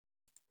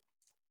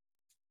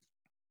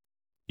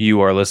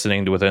You are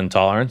listening to Within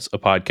Tolerance, a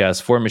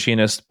podcast for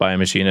machinists by a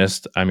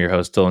machinist. I'm your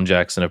host, Dylan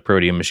Jackson of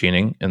Proteum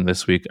Machining. And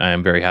this week, I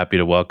am very happy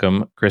to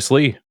welcome Chris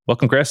Lee.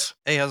 Welcome, Chris.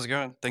 Hey, how's it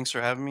going? Thanks for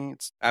having me.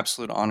 It's an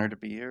absolute honor to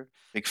be here.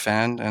 Big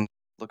fan and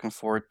looking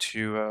forward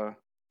to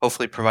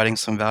hopefully providing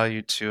some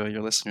value to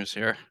your listeners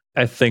here.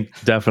 I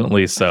think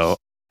definitely so.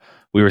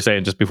 We were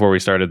saying just before we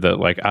started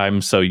that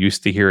I'm so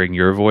used to hearing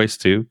your voice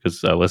too,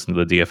 because I listen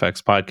to the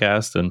DFX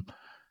podcast, and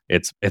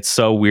it's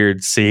so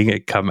weird seeing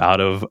it come out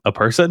of a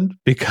person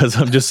because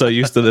I'm just so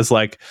used to this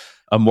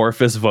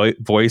amorphous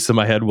voice in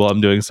my head while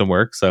I'm doing some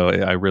work. So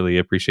I really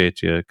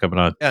appreciate you coming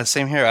on. Yeah,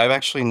 same here. I've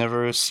actually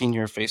never seen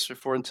your face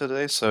before until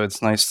today, so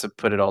it's nice to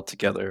put it all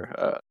together,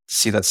 to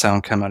see that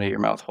sound come out of your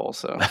mouth hole.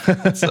 So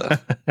that's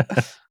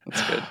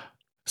good.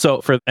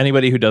 So for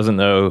anybody who doesn't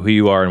know who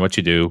you are and what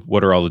you do,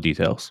 what are all the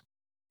details?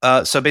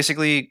 So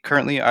basically,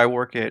 currently I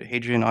work at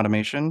Hadrian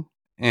Automation,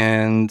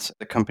 and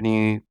the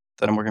company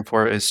that I'm working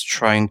for is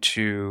trying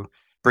to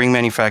bring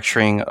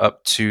manufacturing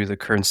up to the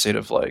current state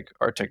of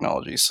our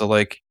technology. So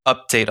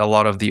update a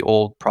lot of the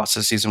old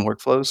processes and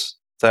workflows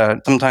that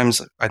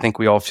sometimes I think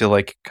we all feel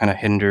like kind of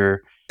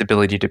hinder the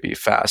ability to be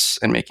fast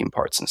and making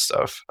parts and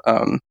stuff.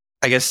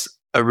 I guess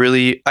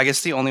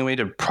the only way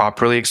to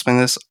properly explain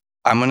this,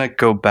 I'm gonna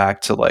go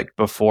back to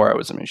before I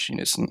was a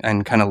machinist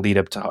and kind of lead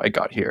up to how I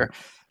got here.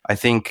 I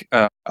think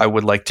I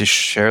would like to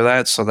share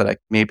that so that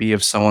maybe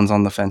if someone's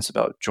on the fence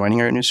about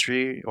joining our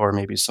industry, or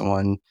maybe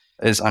someone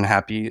is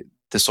unhappy,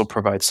 this will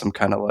provide some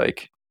kind of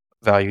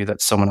value that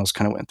someone else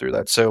kind of went through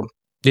that. So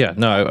yeah,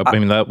 no, I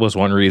mean, that was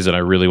one reason I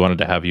really wanted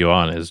to have you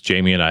on, is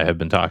Jamie and I have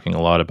been talking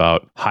a lot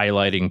about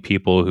highlighting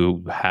people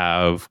who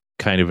have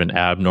kind of an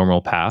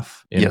abnormal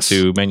path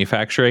into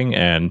manufacturing,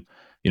 and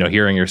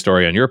hearing your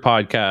story on your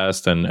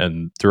podcast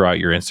and throughout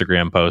your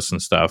Instagram posts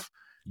and stuff.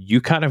 You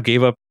kind of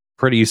gave up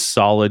pretty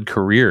solid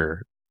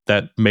career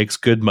that makes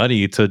good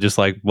money to just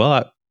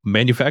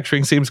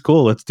manufacturing seems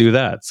cool, let's do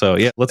that. So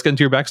yeah, let's get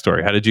into your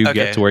backstory. How did you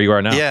get to where you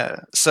are now?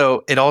 Yeah,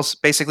 so it also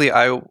basically,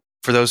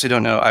 for those who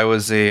don't know, I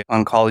was a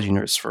oncology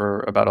nurse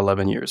for about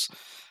 11 years.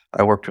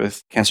 I worked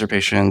with cancer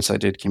patients, I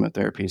did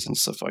chemotherapies and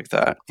stuff like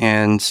that.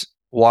 And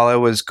while I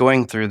was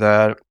going through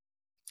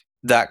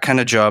that kind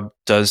of job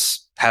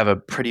does have a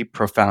pretty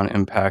profound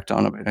impact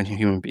on a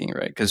human being,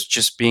 right? Because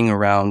just being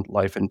around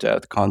life and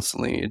death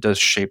constantly, it does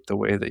shape the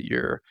way that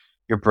your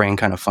brain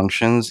kind of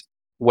functions.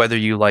 Whether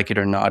you like it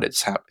or not,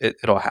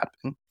 it'll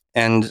happen.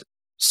 And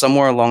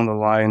somewhere along the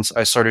lines,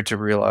 I started to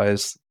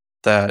realize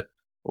that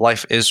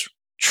life is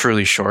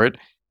truly short.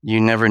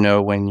 You never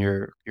know when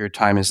your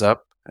time is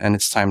up and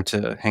it's time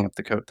to hang up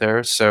the coat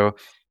there. So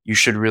you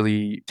should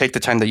really take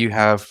the time that you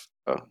have,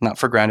 not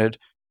for granted,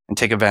 and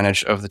take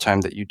advantage of the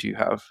time that you do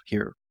have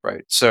here,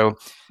 right? So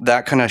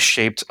that kind of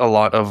shaped a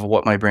lot of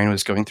what my brain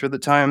was going through at the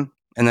time.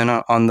 And then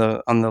on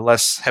the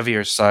less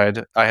heavier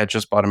side, I had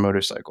just bought a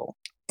motorcycle.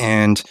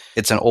 And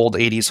it's an old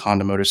 80s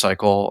Honda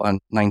motorcycle, a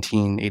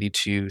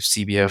 1982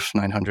 CBF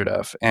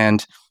 900F.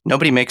 And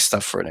nobody makes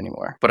stuff for it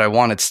anymore. But I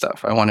wanted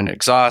stuff. I wanted an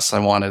exhaust. I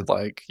wanted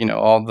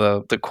all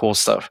the cool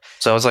stuff.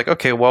 So I was like,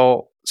 okay,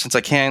 well, since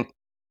I can't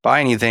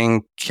buy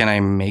anything, can I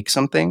make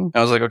something? And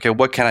I was like, okay,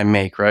 what can I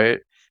make,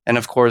 right? And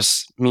of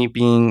course, me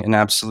being an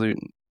absolute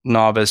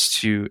novice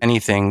to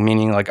anything,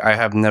 meaning I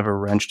have never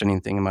wrenched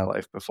anything in my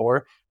life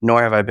before,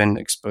 nor have I been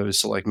exposed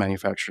to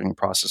manufacturing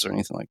process or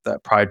anything like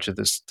that prior to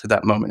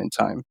that moment in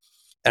time.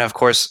 And of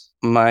course,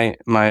 my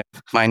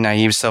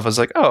naive self was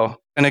like, oh,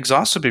 an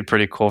exhaust would be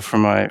pretty cool for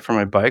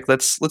my bike.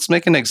 Let's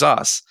make an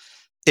exhaust.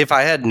 If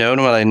I had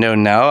known what I know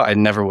now, I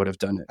never would have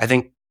done it. I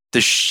think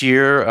the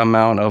sheer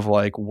amount of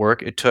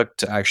work it took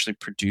to actually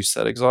produce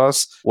that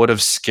exhaust would have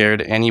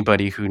scared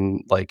anybody who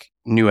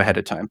knew ahead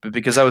of time. But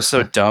because I was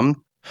so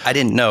dumb, I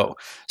didn't know.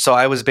 So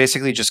I was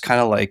basically just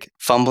kind of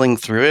fumbling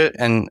through it.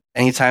 And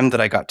anytime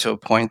that I got to a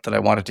point that I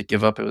wanted to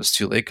give up, it was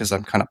too late because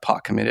I'm kind of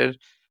pot committed.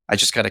 I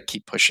just got to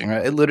keep pushing,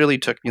 right? It literally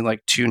took me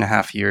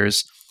 2.5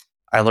 years.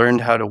 I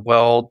learned how to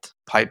weld,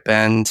 pipe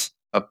bend,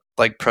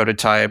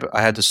 prototype.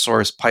 I had to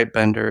source pipe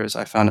benders.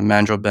 I found a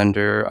mandrel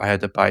bender. I had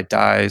to buy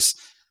dies.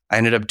 I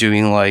ended up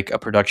doing a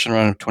production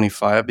run of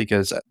 25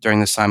 because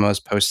during this time I was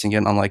posting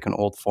it on an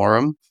old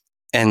forum.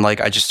 And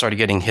I just started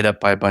getting hit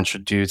up by a bunch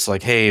of dudes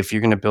hey, if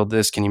you're going to build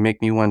this, can you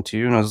make me one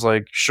too? And I was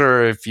like,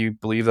 sure, if you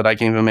believe that I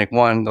can even make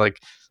one,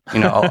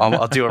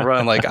 I'll do a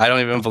run. I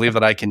don't even believe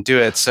that I can do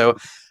it. So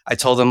I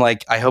told them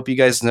I hope you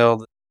guys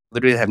know,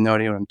 literally have no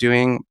idea what I'm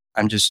doing.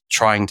 I'm just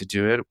trying to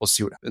do it. We'll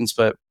see what happens.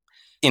 But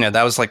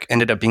that was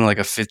ended up being a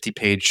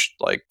 50-page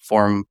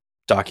forum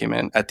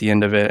document at the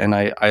end of it. And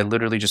I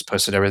literally just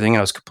posted everything. And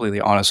I was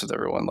completely honest with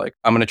everyone.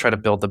 I'm going to try to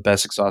build the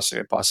best exhaust I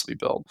could possibly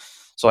build.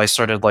 So I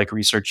started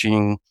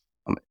researching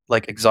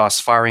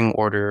exhaust firing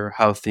order,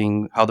 how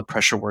the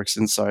pressure works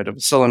inside of a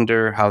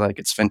cylinder, how that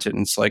gets vented.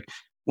 And it's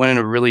went in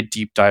a really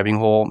deep diving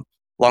hole.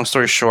 Long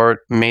story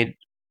short, made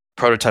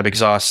prototype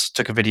exhaust,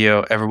 took a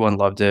video, everyone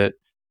loved it.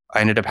 I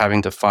ended up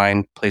having to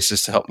find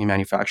places to help me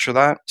manufacture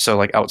that. So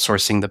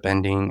outsourcing the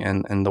bending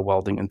and the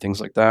welding and things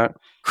like that.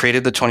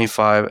 Created the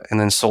 25 and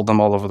then sold them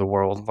all over the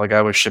world.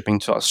 I was shipping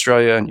to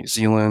Australia, New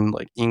Zealand,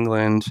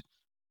 England,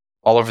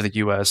 all over the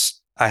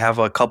US. I have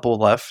a couple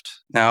left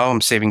now.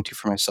 I'm saving 2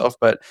 for myself,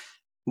 but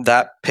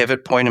that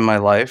pivot point in my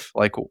life,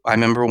 like I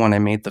remember when I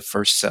made the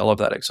first sale of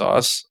that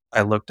exhaust,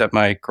 I looked at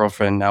my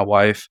girlfriend, now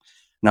wife,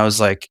 and I was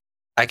like,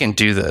 I can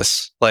do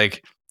this.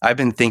 Like I've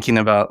been thinking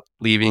about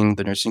leaving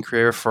the nursing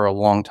career for a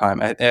long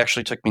time. It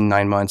actually took me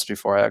 9 months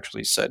before I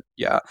actually said,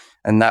 yeah.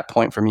 And that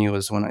point for me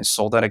was when I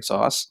sold that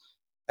exhaust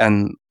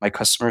and my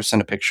customer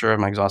sent a picture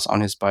of my exhaust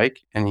on his bike.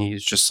 And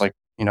he's just like,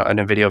 in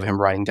a video of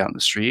him riding down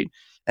the street.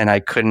 And I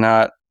could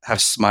not have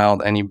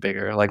smiled any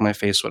bigger. Like my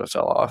face would have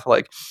fell off.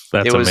 Like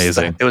That's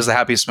amazing. It was the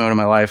happiest moment of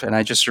my life. And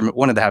I just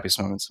one of the happiest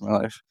moments of my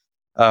life.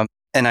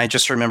 And I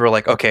just remember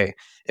like, okay,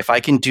 if I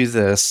can do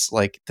this,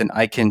 like, then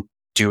I can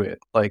do it.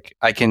 Like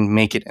I can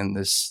make it in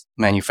this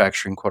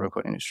manufacturing quote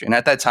unquote industry. And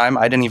at that time,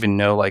 I didn't even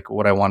know like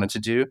what I wanted to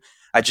do.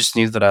 I just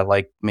knew that I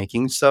liked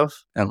making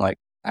stuff and like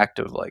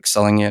active, like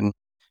selling it and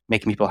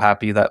making people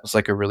happy. That was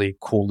like a really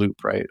cool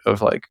loop, right?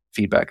 Of like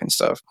feedback and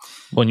stuff.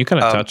 Well, and you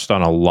kind of touched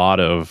on a lot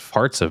of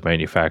parts of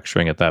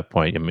manufacturing at that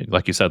point. I mean,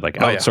 like you said, like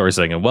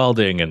outsourcing and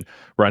welding and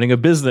running a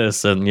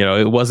business. And,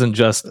 it wasn't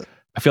just,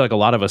 I feel like a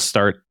lot of us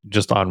start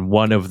just on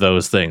one of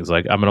those things.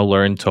 Like I'm going to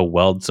learn to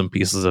weld some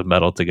pieces of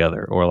metal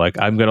together, or like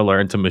I'm going to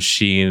learn to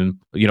machine,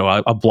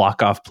 a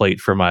block off plate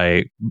for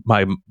my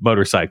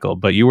motorcycle.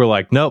 But you were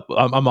like, nope,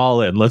 I'm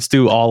all in. Let's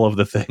do all of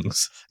the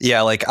things.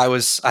 Yeah, like I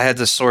had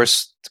to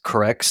source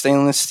correct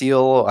stainless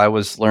steel. I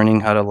was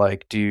learning how to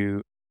like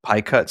do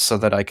pie cuts so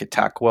that I could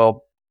tack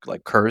weld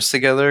like curves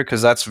together,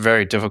 because that's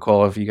very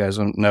difficult if you guys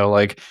don't know.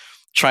 Like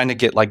trying to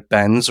get like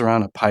bends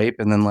around a pipe,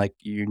 and then like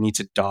you need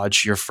to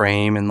dodge your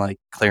frame and like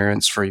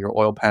clearance for your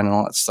oil pan and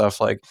all that stuff.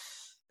 Like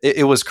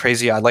it was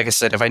crazy. Like I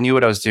said, if I knew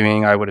what I was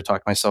doing, I would have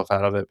talked myself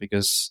out of it,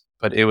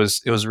 but it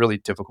was really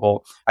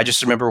difficult. I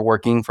just remember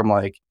working from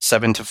like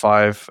 7 to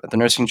 5 at the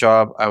nursing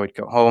job. I would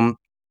go home,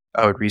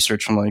 I would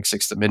research from like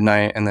 6 to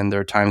midnight, and then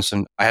there are times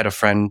when I had a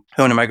friend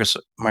who owned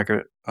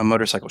a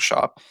motorcycle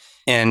shop,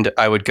 and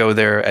I would go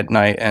there at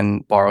night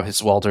and borrow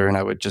his welder, and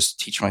I would just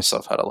teach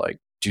myself how to like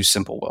do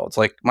simple welds.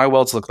 Like my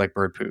welds looked like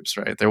bird poops,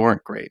 right? They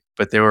weren't great,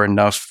 but they were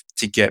enough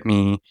to get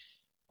me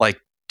like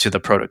to the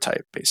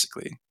prototype,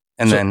 basically.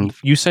 And so then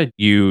you said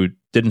you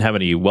didn't have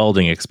any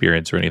welding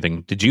experience or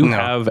anything. Did you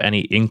have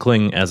any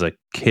inkling as a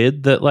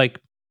kid that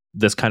like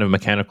this kind of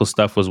mechanical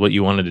stuff was what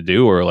you wanted to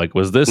do, or like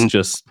was this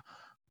just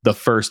the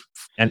first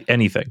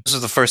anything? This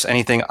was the first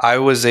anything. I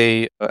was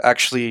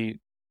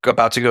actually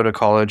about to go to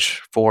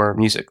college for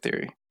music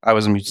theory. I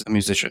was a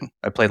musician.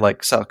 I played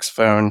like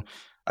saxophone.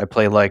 I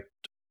played like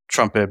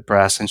trumpet,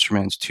 brass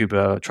instruments,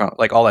 tuba,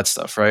 like all that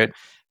stuff, right?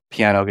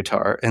 Piano,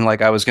 guitar. And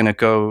like I was going to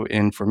go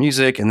in for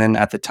music. And then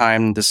at the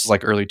time, this is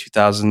like early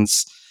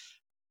 2000s,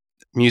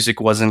 music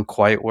wasn't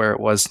quite where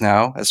it was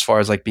now as far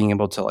as like being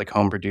able to like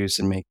home produce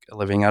and make a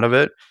living out of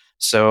it.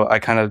 So I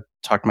kind of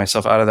talked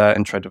myself out of that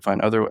and tried to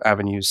find other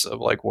avenues of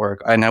like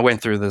work. And I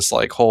went through this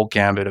like whole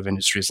gambit of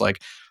industries.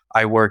 Like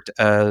I worked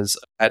at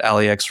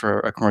LAX for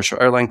a commercial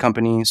airline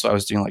company. So I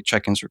was doing like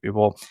check-ins for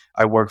people.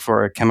 I worked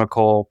for a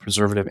chemical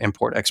preservative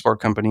import-export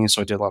company.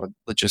 So I did a lot of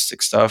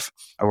logistics stuff.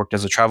 I worked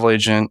as a travel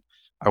agent.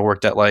 I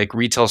worked at like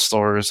retail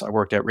stores. I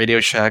worked at Radio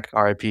Shack,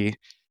 RIP,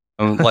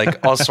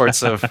 like all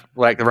sorts of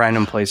like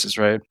random places,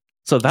 right?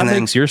 So that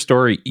makes your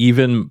story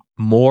even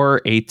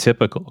more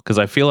atypical, because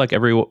I feel like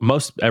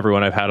most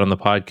everyone I've had on the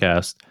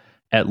podcast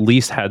at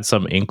least had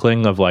some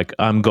inkling of like,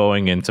 I'm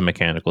going into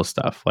mechanical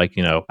stuff. Like,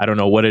 I don't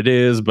know what it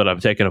is, but I'm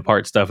taking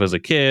apart stuff as a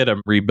kid.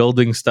 I'm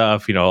rebuilding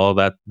stuff, all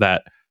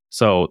that.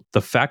 So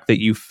the fact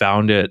that you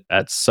found it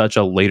at such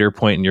a later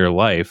point in your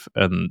life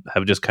and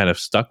have just kind of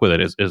stuck with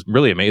it is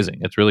really amazing.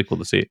 It's really cool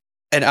to see.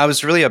 And I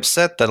was really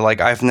upset that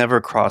like I've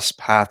never crossed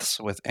paths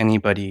with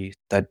anybody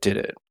that did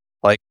it.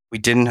 Like we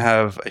didn't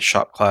have a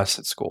shop class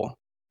at school.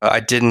 I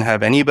didn't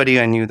have anybody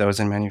I knew that was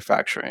in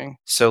manufacturing.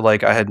 So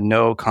like I had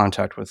no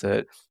contact with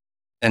it.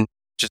 And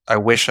just I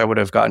wish I would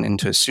have gotten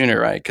into it sooner,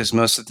 right? Because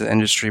most of the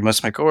industry, most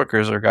of my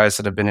coworkers are guys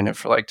that have been in it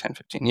for like 10,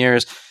 15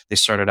 years. They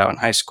started out in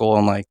high school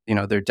and like,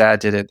 their dad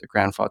did it, their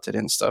grandfather did it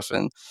and stuff.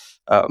 And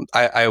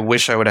I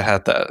wish I would have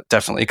had that,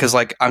 definitely. Because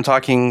like I'm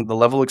talking, the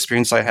level of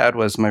experience I had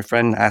was my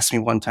friend asked me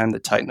one time to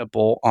tighten a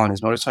bolt on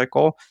his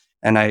motorcycle.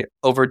 And I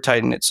over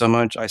tightened it so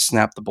much, I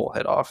snapped the bolt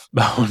head off.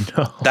 Oh,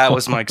 no. That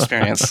was my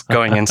experience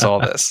going into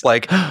all this.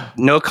 Like,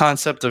 no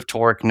concept of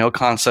torque, no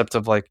concept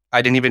of like,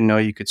 I didn't even know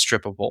you could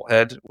strip a bolt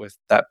head with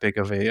that big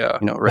of a,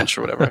 wrench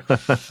or whatever.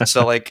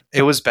 So, like,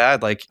 it was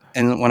bad. Like,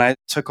 and when I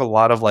took a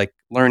lot of like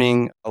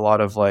learning, a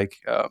lot of like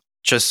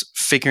just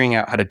figuring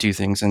out how to do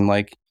things and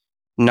like,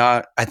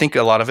 I think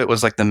a lot of it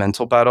was like the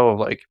mental battle of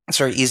like, it's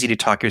very easy to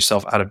talk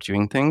yourself out of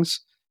doing things.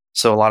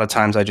 So a lot of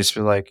times I just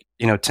feel like,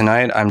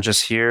 tonight I'm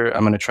just here.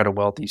 I'm going to try to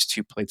weld these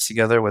 2 plates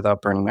together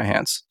without burning my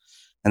hands.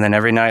 And then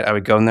every night I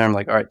would go in there. I'm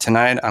like, all right,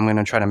 tonight I'm going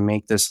to try to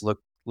make this look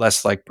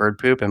less like bird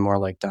poop and more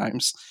like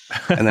dimes.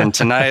 And then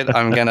tonight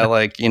I'm going to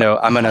like,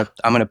 I'm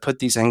going to put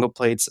these angle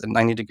plates at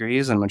 90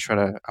 degrees. And I'm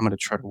going to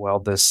try to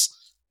weld this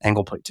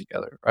angle plate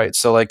together, right?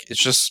 So like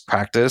it's just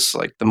practice.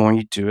 Like the more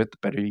you do it, the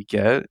better you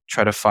get.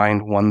 Try to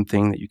find one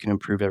thing that you can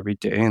improve every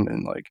day, and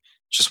then like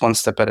just one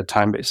step at a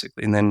time,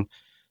 basically. And then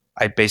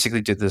I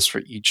basically did this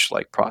for each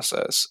like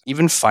process.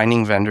 Even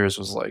finding vendors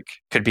was like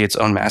could be its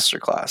own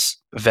masterclass.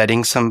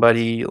 Vetting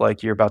somebody,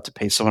 like you're about to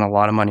pay someone a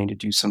lot of money to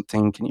do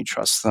something. Can you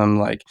trust them?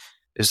 Like,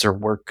 is their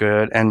work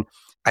good? And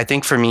I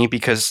think for me,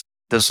 because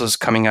this was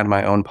coming out of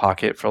my own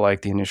pocket for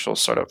like the initial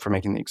startup for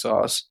making the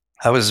exhaust,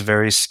 I was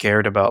very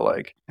scared about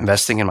like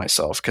investing in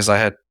myself because I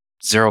had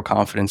zero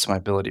confidence in my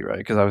ability, right?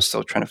 Because I was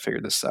still trying to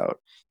figure this out.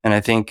 And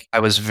I think I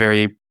was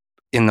very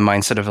in the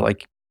mindset of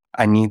like,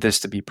 I need this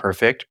to be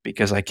perfect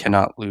because I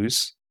cannot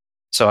lose.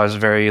 So I was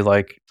very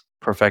like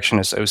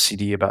perfectionist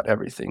OCD about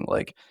everything.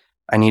 Like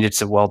I needed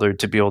to welder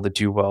to be able to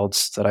do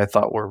welds that I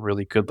thought were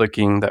really good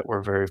looking, that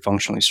were very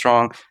functionally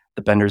strong.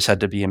 The benders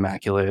had to be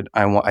immaculate.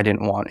 I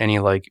didn't want any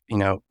like,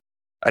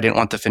 I didn't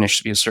want the finish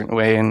to be a certain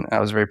way. And I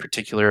was very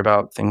particular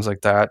about things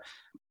like that.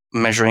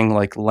 Measuring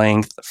like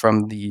length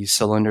from the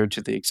cylinder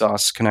to the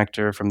exhaust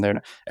connector from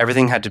there.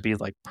 Everything had to be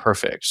like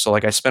perfect. So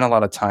like I spent a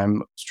lot of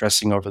time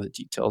stressing over the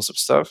details of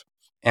stuff.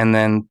 And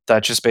then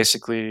that just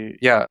basically,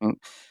 yeah,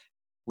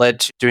 led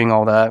to doing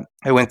all that.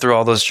 I went through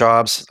all those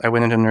jobs. I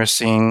went into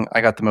nursing.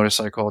 I got the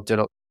motorcycle, did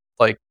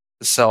like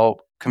sell,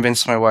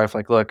 convinced my wife,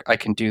 like, look, I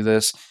can do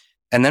this.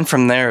 And then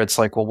from there, it's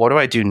like, well, what do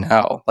I do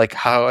now? Like,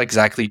 how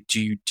exactly do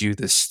you do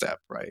this step?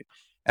 Right.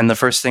 And the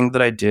first thing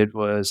that I did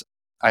was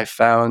I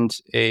found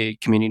a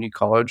community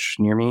college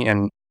near me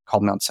and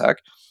called Mount Sac.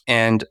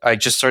 And I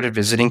just started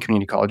visiting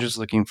community colleges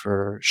looking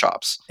for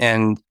shops.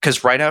 And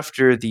because right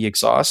after the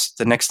exhaust,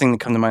 the next thing that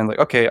come to mind, like,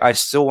 okay, I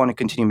still want to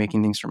continue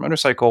making things for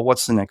motorcycle.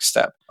 What's the next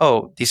step?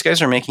 Oh, these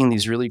guys are making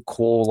these really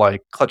cool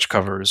like clutch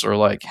covers or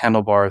like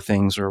handlebar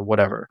things or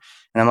whatever.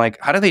 And I'm like,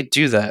 how do they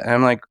do that? And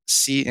I'm like,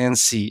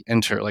 CNC,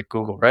 enter, like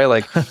Google, right?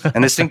 Like,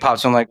 and this thing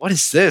pops. I'm like, what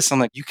is this? I'm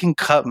like, you can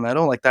cut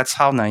metal? Like, that's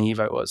how naive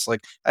I was.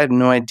 Like, I had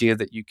no idea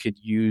that you could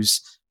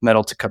use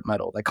metal to cut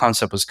metal. That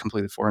concept was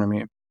completely foreign to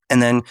me.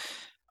 And then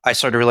I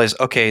started to realize,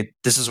 okay,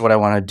 this is what I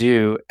want to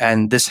do.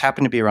 And this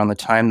happened to be around the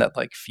time that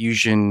like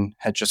Fusion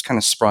had just kind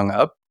of sprung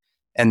up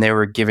and they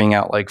were giving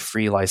out like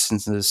free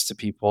licenses to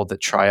people that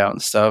try out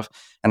and stuff.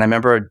 And I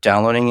remember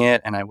downloading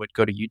it and I would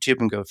go to YouTube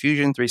and go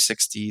Fusion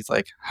 360,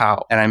 like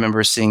how? And I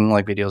remember seeing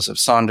like videos of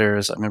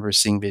Saunders. I remember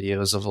seeing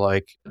videos of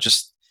like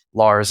just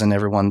Lars and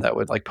everyone that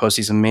would like post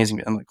these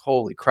amazing, I'm like,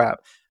 holy crap.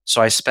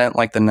 So I spent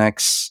like the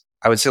next,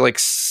 I would say like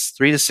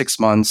 3 to 6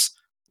 months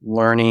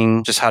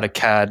learning just how to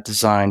CAD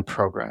design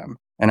program.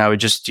 And I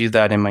would just do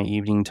that in my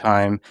evening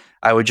time.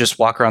 I would just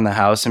walk around the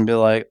house and be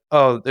like,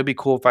 oh, it'd be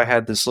cool if I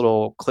had this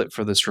little clip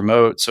for this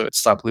remote so it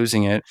stopped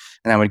losing it.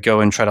 And I would go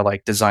and try to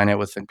like design it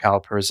with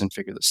calipers and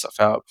figure this stuff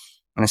out.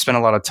 And I spent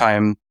a lot of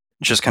time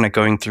just kind of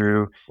going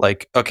through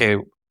like, okay,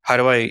 how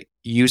do I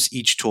use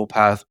each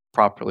toolpath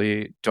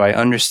properly? Do I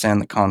understand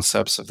the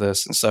concepts of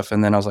this and stuff?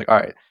 And then I was like, all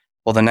right,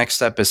 well, the next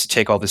step is to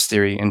take all this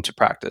theory into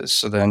practice.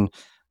 So then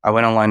I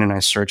went online and I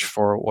searched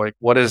for like,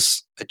 what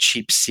is a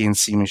cheap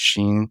CNC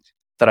machine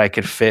that I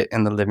could fit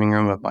in the living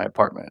room of my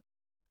apartment.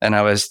 And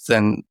I was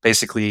then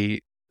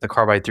basically the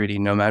Carbide 3D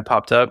Nomad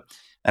popped up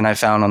and I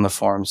found on the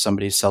forum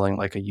somebody selling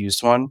like a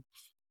used one.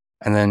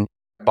 And then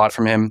I bought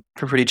from him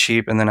for pretty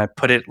cheap. And then I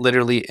put it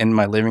literally in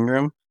my living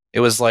room.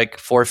 It was like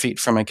 4 feet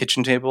from my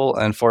kitchen table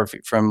and 4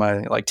 feet from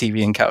my like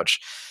TV and couch.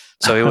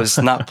 So it was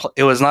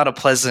not a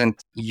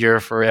pleasant year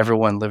for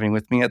everyone living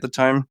with me at the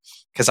time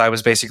because I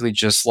was basically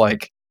just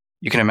like,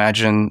 you can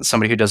imagine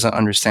somebody who doesn't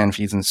understand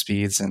feeds and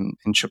speeds and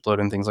chip load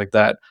and things like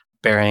that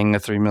burying a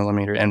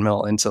 3mm end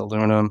mill into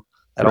aluminum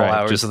at all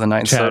hours of the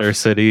night. Chatter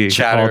City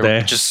all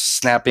day. Just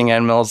snapping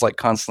end mills like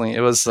constantly.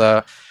 It was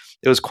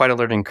quite a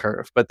learning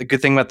curve. But the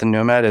good thing about the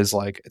Nomad is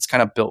like it's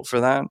kind of built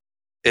for that.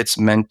 It's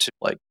meant to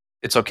like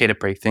it's okay to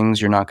break things.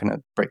 You're not going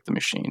to break the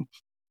machine.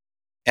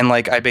 And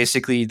like I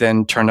basically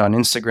then turned on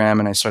Instagram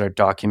and I started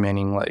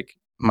documenting like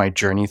my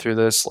journey through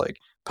this, like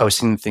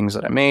posting the things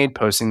that I made,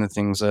 posting the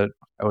things that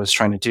I was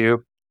trying to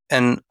do.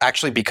 And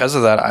actually because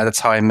of that, that's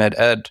how I met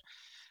Ed.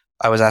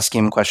 I was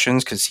asking him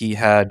questions because he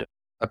had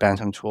a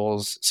Bantam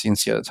Tools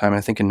CNC at the time,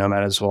 I think a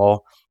Nomad as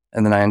well.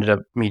 And then I ended up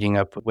meeting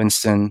up with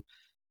Winston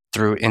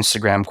through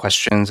Instagram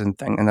questions and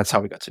that's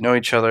how we got to know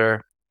each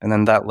other. And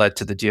then that led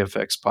to the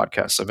DFX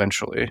podcast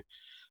eventually.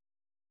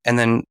 And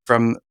then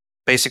from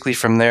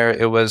there,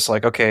 it was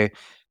like, okay,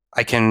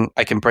 I can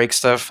break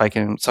stuff. I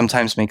can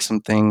sometimes make some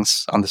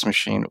things on this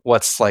machine.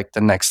 What's like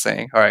the next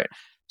thing? All right.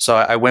 So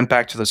I went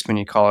back to this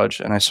community college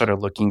and I started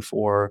looking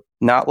for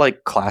not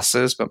like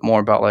classes, but more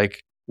about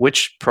like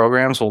which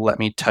programs will let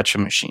me touch a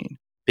machine.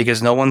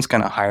 Because no one's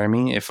going to hire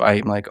me if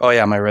I'm like, oh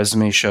yeah, my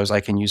resume shows I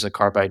can use a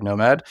Carbide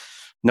Nomad.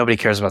 Nobody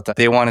cares about that.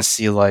 They want to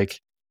see like,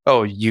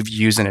 oh, you've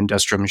used an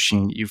industrial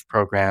machine, you've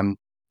programmed,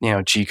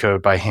 G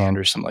code by hand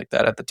or something like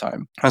that at the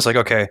time. I was like,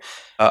 okay.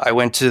 I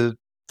went to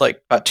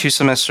like about 2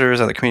 semesters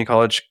at the community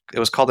college. It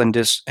was called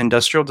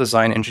Industrial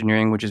Design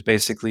Engineering, which is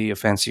basically a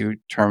fancy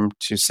term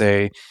to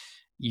say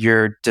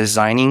you're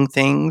designing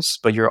things,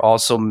 but you're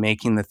also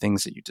making the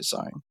things that you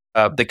design.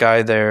 the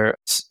guy there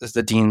is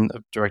the dean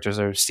of directors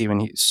there, Steven.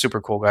 He's a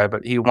super cool guy,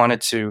 but he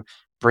wanted to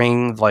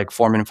bring like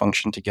form and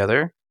function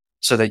together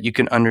so that you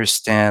can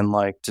understand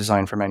like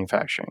design for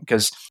manufacturing,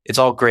 because it's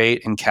all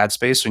great in CAD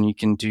space when you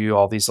can do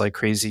all these like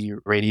crazy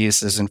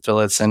radiuses and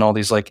fillets and all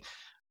these like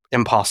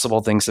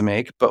impossible things to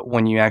make. But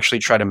when you actually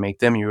try to make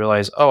them, you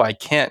realize, oh, I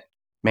can't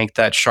make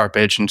that sharp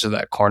edge into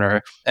that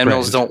corner. And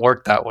mills don't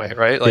work that way,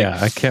 right? Like, yeah,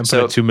 I can't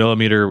put a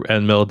 2mm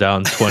end mill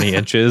down 20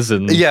 inches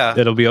and yeah,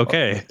 it'll be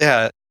okay.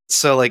 Yeah.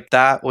 So like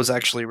that was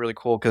actually really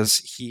cool because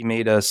he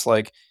made us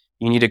like,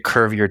 you need to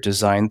curve your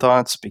design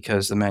thoughts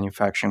because the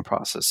manufacturing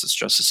process is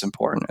just as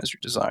important as your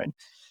design.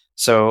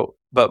 So,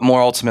 but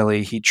more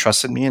ultimately, he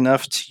trusted me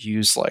enough to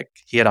use like,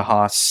 he had a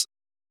Haas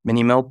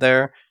mini mill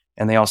there,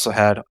 and they also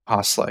had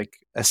Haas like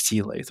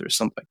ST lathe or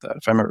something like that,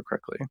 if I remember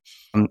correctly.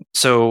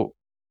 So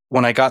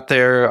when I got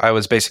there, I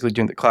was basically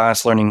doing the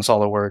class, learning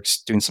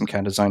SolidWorks, doing some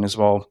CAD design as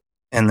well.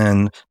 And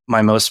then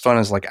my most fun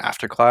is like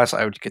after class,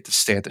 I would get to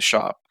stay at the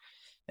shop.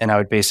 And I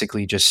would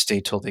basically just stay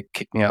till they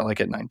kicked me out like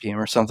at 9 p.m.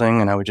 or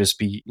something. And I would just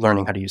be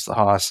learning how to use the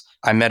Haas.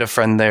 I met a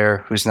friend there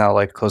who's now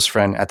like a close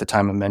friend, at the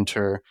time a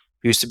mentor,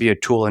 who used to be a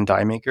tool and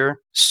die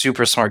maker.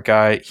 Super smart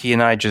guy. He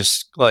and I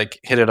just like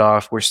hit it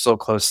off. We're still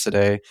close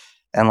today.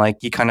 And like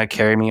he kind of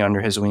carried me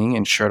under his wing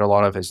and shared a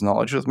lot of his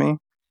knowledge with me.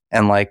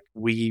 And like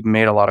we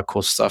made a lot of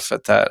cool stuff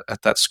at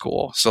that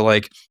school. So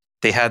like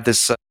they had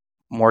this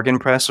Morgan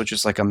press, which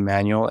is like a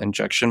manual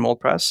injection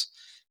mold press.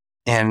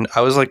 And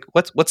I was like,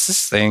 what's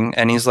this thing?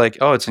 And he's like,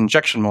 oh, it's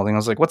injection molding. I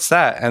was like, what's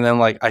that? And then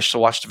like I should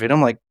watch the video.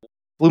 I'm like,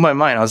 blew my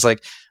mind. I was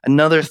like,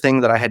 another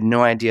thing that I had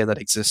no idea that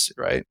existed,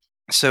 right?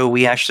 So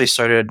we actually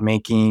started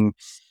making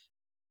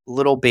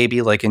little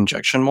baby like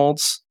injection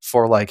molds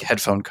for like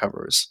headphone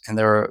covers. And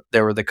there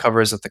were the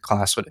covers that the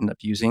class would end up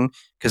using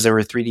because they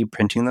were 3D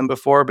printing them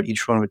before, but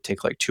each one would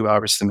take like 2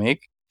 hours to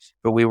make.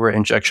 But we were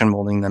injection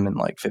molding them in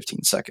like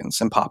 15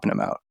 seconds and popping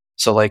them out.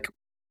 So like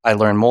I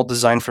learned mold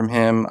design from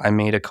him. I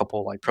made a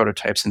couple like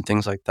prototypes and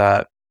things like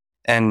that.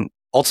 And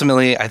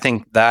ultimately, I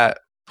think that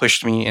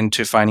pushed me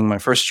into finding my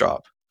first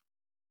job.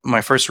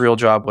 My first real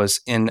job was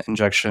in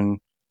injection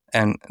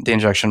and the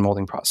injection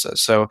molding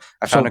process. So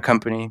I found a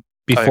company.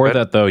 Before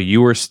that, though, you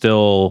were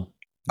still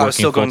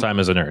working full-time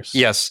as a nurse.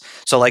 Yes.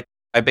 So like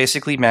I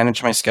basically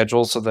managed my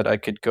schedule so that I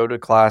could go to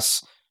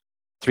class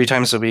 3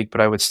 times a week, but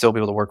I would still be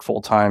able to work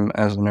full-time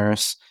as a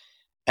nurse.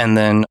 And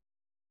then,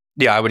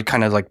 yeah, I would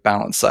kind of like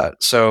balance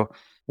that. So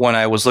when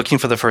I was looking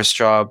for the first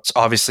job,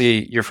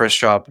 obviously your first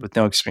job with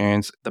no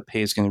experience, the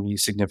pay is going to be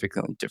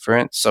significantly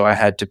different. So I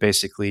had to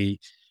basically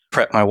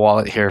prep my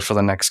wallet here for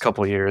the next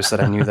couple of years that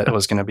I knew that it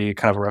was going to be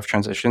kind of a rough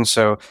transition.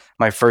 So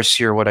my first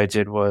year, what I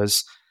did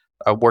was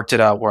I worked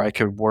it out where I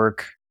could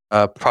work,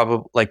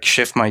 probably like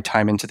shift my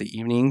time into the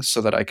evenings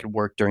so that I could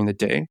work during the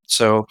day.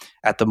 So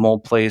at the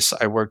mold place,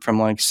 I worked from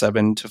like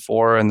 7 to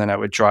 4, and then I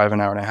would drive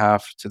an hour and a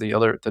half to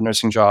the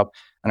nursing job,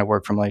 and I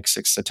worked from like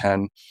 6 to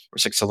 10 or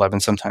 6 to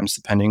 11 sometimes,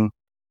 depending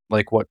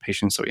like what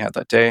patients that we had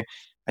that day.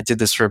 I did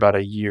this for about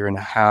a year and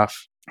a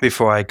half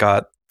before I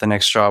got the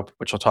next job,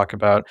 which I'll talk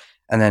about.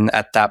 And then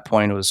at that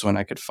point was when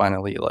I could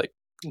finally like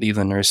leave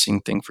the nursing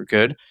thing for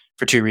good,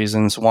 for 2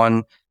 reasons.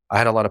 One, I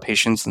had a lot of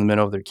patients in the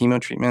middle of their chemo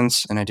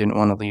treatments, and I didn't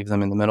want to leave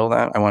them in the middle of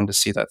that. I wanted to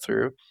see that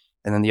through.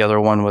 And then the other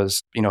one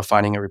was,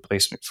 finding a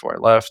replacement before I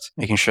left,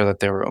 making sure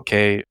that they were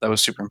okay. That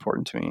was super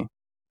important to me.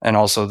 And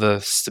also the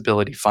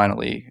stability,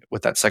 finally,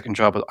 with that second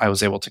job, I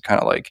was able to kind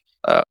of like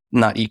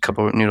not eat cup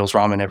of noodles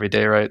ramen every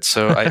day, right?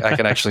 So I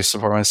could actually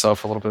support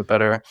myself a little bit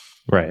better.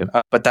 Right.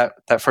 But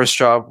that first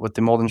job with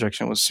the mold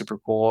injection was super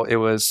cool. It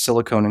was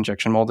silicone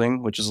injection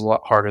molding, which is a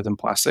lot harder than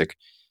plastic.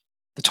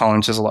 The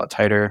tolerance is a lot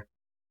tighter.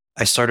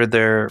 I started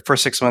there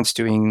first 6 months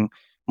doing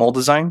mold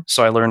design.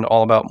 So I learned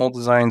all about mold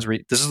designs.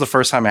 This is the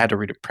first time I had to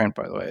read a print,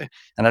 by the way.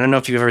 And I don't know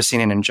if you've ever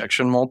seen an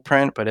injection mold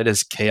print, but it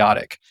is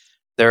chaotic.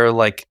 There are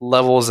like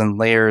levels and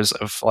layers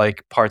of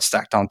like parts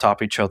stacked on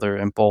top of each other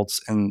and bolts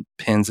and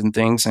pins and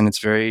things. And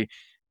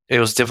it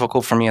was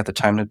difficult for me at the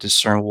time to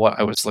discern what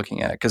I was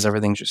looking at because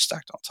everything's just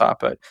stacked on top.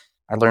 But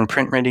I learned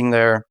print reading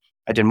there.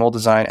 I did mold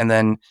design. And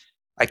then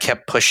I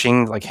kept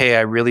pushing like, hey,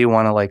 I really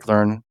want to like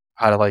learn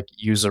how to like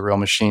use a real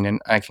machine,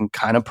 and I can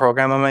kind of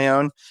program on my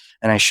own.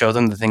 And I show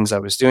them the things I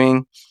was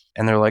doing,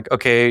 and they're like,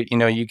 okay,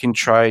 you can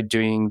try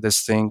doing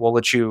this thing. We'll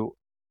let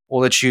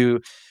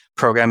you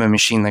program a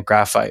machine like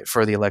graphite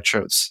for the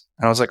electrodes.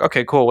 And I was like,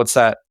 okay, cool. What's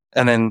that?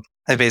 And then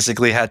I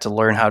basically had to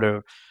learn how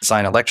to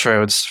design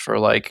electrodes for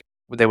like,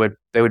 they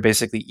would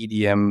basically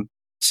EDM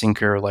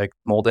sinker like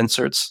mold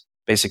inserts,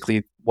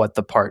 basically what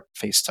the part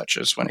face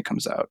touches when it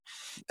comes out.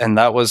 And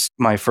that was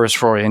my first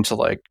foray into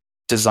like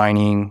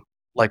designing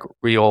like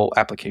real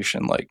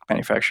application, like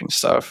manufacturing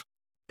stuff.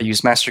 I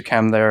used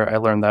Mastercam there. I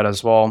learned that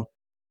as well.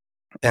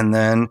 And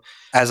then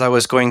as I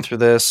was going through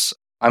this,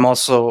 I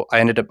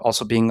ended up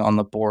also being on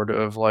the board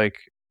of like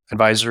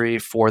advisory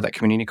for that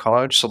community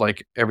college. So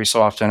like every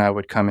so often I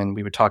would come in,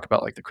 we would talk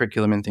about like the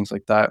curriculum and things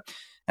like that.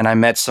 And I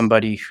met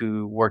somebody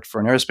who worked for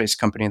an aerospace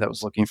company that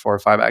was looking for a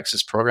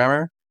 5-axis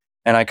programmer.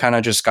 And I kind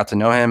of just got to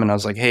know him, and I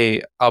was like,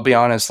 hey, I'll be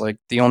honest, like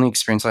the only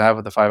experience I have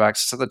with the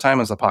 5-axis at the time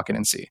was the Pocket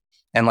NC.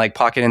 And like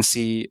Pocket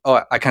NC,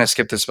 oh, I kind of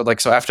skipped this, but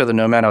like, so after the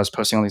Nomad, I was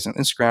posting all these on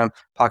Instagram.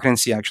 Pocket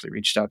NC actually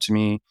reached out to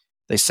me.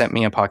 They sent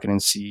me a Pocket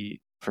NC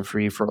for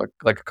free for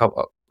like a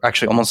couple,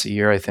 actually almost a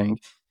year, I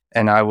think.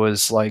 And I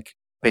was like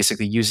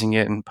basically using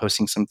it and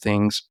posting some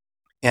things.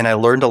 And I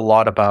learned a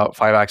lot about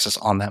 5-axis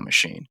on that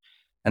machine.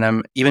 And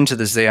I'm even to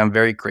this day, I'm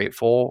very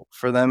grateful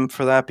for them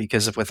for that,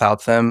 because if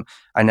without them,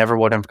 I never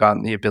would have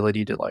gotten the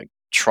ability to like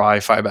try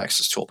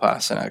 5-axis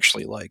toolpaths and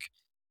actually like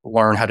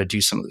learn how to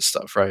do some of this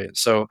stuff, right?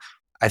 So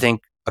I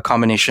think a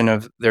combination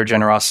of their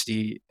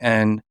generosity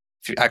and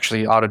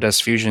actually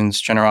Autodesk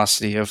Fusion's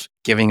generosity of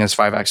giving us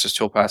 5-axis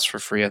toolpaths for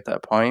free at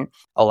that point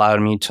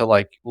allowed me to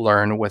like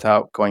learn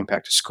without going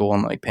back to school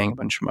and like paying a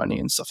bunch of money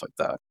and stuff like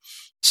that.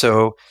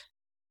 So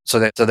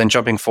then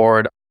jumping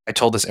forward, I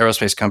told this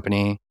aerospace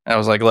company, I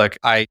was like, look,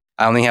 I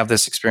only have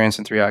this experience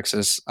in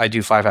 3-axis. I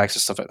do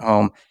 5-axis stuff at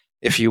home.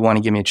 If you want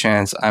to give me a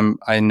chance,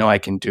 I know I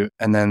can do it.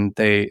 And then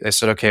they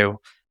said, okay,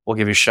 we'll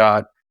give you a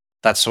shot.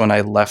 That's when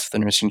I left the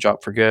nursing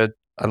job for good.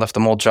 I left the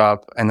mold job,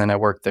 and then I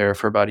worked there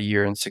for about a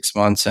year and 6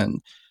 months.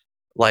 And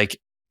like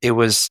it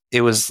was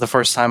the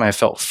first time I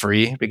felt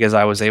free, because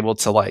I was able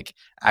to like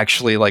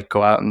actually like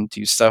go out and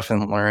do stuff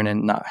and learn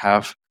and not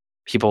have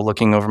people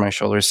looking over my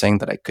shoulder saying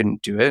that I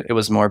couldn't do it. It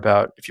was more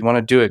about, if you want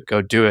to do it,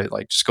 go do it.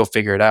 Like just go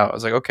figure it out. I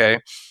was like, okay.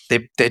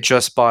 They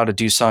just bought a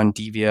Doosan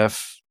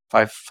DVF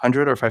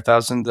 500 or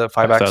 5000, the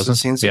 5-axis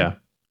scenes. Yeah.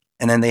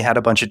 And then they had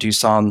a bunch of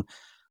Doosan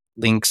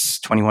Lynx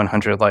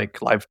 2100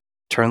 like live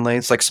turn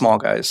lathes, like small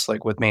guys,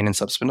 like with main and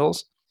sub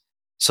spindles.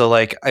 So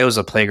like it was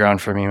a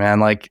playground for me, man.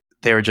 Like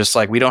they were just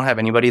like, we don't have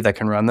anybody that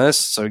can run this,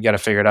 so you got to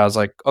figure it out. I was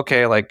like,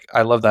 okay, like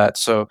I love that.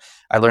 So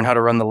I learned how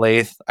to run the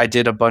lathe. I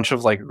did a bunch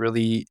of like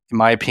really, in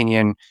my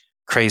opinion,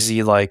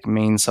 crazy like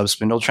main sub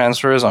spindle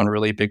transfers on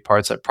really big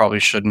parts that probably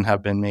shouldn't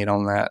have been made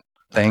on that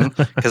thing,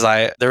 because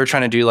they were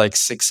trying to do like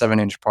 6-7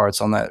 inch parts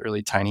on that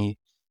really tiny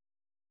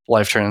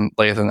live turn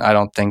lathe, and I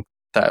don't think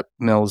that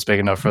mill was big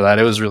enough for that.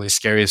 It was really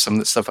scary, some of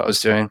the stuff I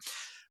was doing,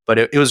 but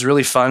it was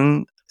really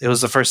fun. It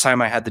was the first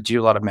time I had to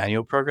do a lot of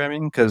manual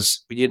programming,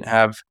 because we didn't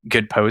have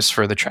good posts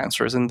for the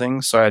transfers and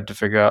things. So I had to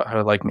figure out how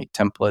to like make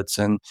templates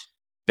and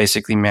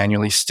basically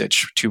manually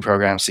stitch 2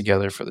 programs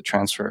together for the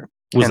transfer.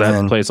 Was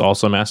that place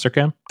also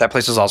Mastercam? That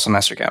place was also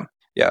Mastercam.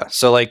 Yeah.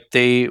 So like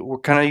they were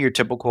kind of your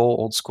typical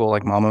old school,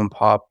 like mom and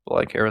pop,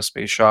 like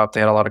aerospace shop. They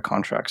had a lot of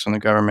contracts from the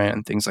government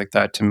and things like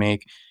that to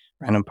make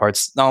random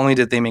parts. Not only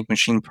did they make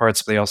machine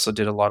parts, but they also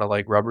did a lot of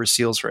like rubber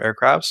seals for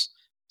aircrafts.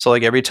 So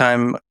like every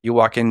time you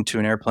walk into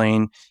an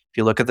airplane, if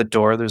you look at the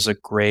door, there's a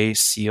gray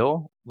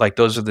seal. Like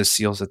those are the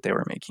seals that they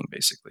were making,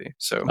 basically.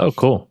 So oh,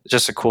 cool.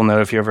 Just a cool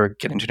note if you ever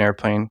get into an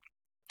airplane.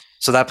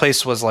 So that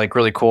place was like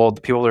really cool.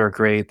 The people there were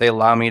great. They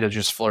allow me to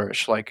just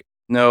flourish. Like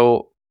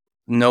no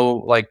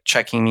like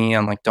checking me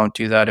on like don't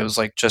do that. It was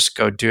like just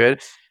go do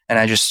it. And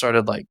I just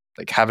started like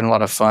having a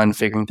lot of fun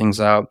figuring things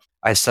out.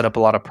 I set up a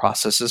lot of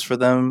processes for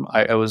them.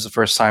 It was the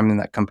first time in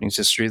that company's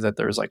history that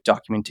there was like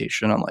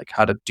documentation on like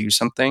how to do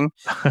something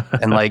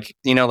and like,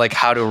 you know, like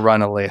how to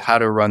run a lathe, how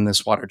to run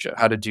this water jet,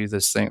 how to do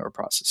this thing or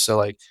process. So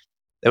like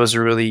it was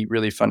a really,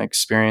 really fun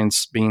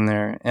experience being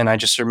there. And I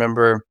just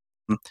remember,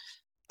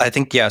 I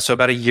think, yeah, so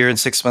about a year and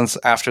 6 months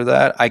after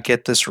that, I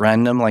get this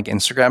random like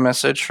Instagram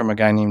message from a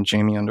guy named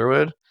Jamie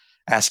Underwood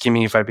asking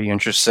me if I'd be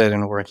interested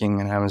in working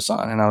in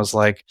Amazon. And I was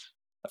like,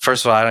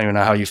 first of all, I don't even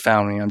know how you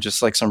found me. I'm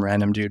just like some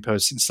random dude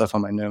posting stuff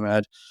on my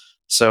Nomad.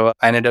 So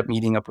I ended up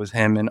meeting up with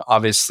him. And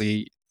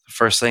obviously, the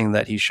first thing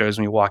that he shows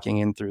me walking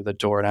in through the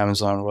door at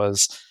Amazon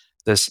was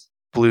this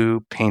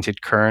blue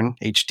painted Kern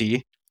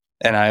HD.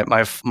 And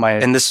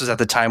and this was at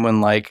the time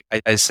when like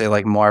I say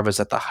like Marv was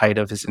at the height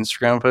of his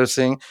Instagram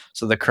posting.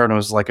 So the Kern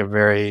was like a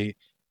very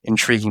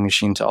intriguing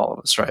machine to all of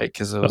us, right?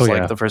 Because it was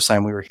the first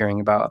time we were hearing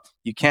about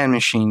you can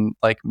machine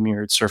like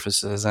mirrored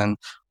surfaces and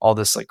all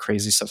this like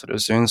crazy stuff that it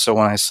was doing. So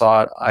when I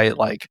saw it,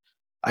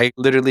 I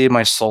literally,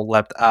 my soul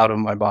leapt out of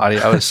my body.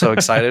 I was so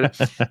excited.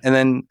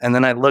 and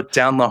then I looked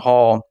down the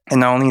hall, and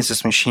not only is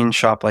this machine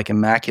shop like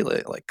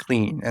immaculate, like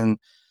clean, and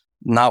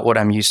not what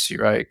I'm used to,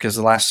 right? Because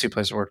the last 2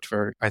 places I worked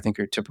for, I think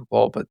are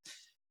typical, but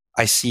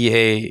I see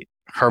a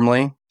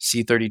Hermle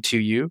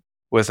C32U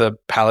with a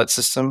pallet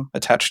system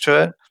attached to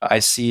it. I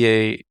see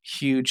a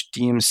huge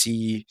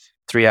DMC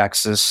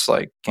 3-axis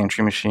like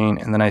gantry machine,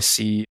 and then I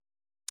see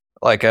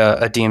like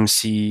a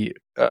DMC,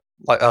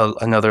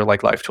 another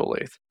like live tool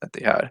lathe that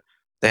they had.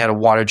 They had a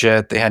water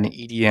jet, they had an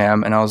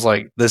EDM, and I was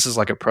like, this is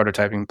like a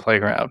prototyping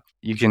playground.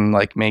 You can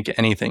like make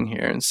anything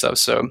here and stuff.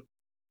 So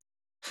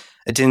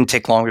it didn't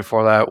take long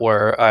before that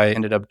where I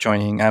ended up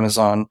joining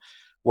Amazon,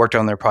 worked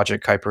on their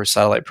Project Kuiper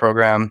satellite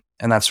program,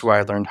 and that's where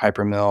I learned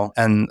Hypermill.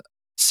 And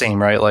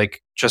same, right?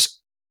 Like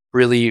just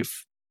really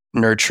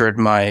nurtured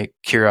my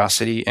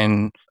curiosity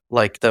and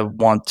like the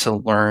want to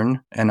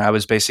learn. And I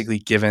was basically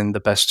given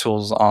the best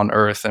tools on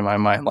earth in my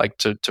mind, like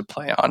to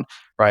play on,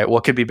 right?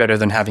 What could be better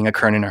than having a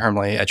Kern and a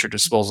Hermle at your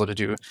disposal to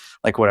do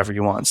like whatever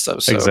you want. So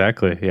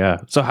exactly. Yeah.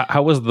 So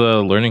how was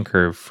the learning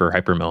curve for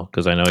Hypermill?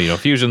 Because I know,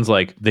 Fusion's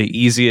like the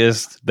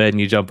easiest, then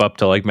you jump up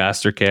to like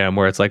Mastercam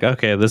where it's like,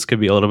 okay, this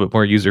could be a little bit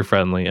more user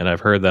friendly. And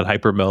I've heard that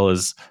Hypermill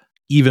is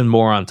even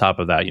more on top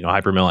of that,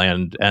 Hypermill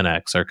and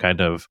NX are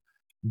kind of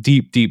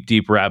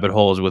deep rabbit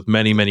holes with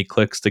many, many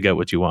clicks to get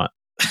what you want.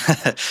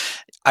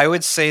 I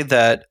would say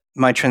that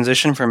my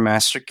transition from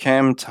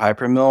Mastercam to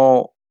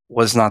Hypermill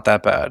was not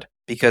that bad,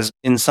 because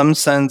in some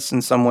sense,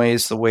 in some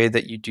ways, the way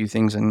that you do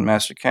things in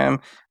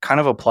Mastercam kind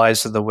of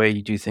applies to the way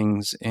you do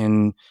things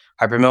in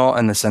Hypermill,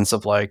 in the sense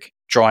of like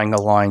drawing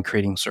a line,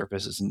 creating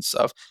surfaces and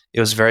stuff. It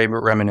was very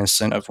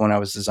reminiscent of when I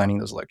was designing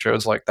those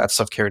electrodes. Like that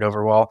stuff carried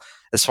over well.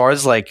 As far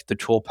as like the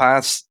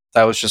toolpaths,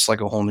 that was just like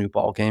a whole new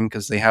ball game,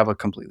 because they have a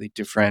completely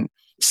different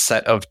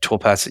set of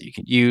toolpaths that you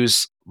can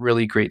use.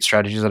 Really great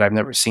strategies that I've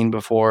never seen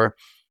before.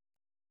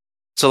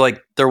 So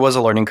like there was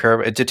a learning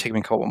curve. It did take me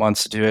a couple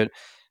months to do it.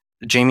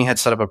 Jamie had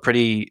set up a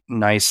pretty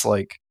nice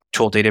like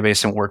tool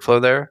database and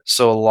workflow there.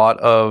 So a lot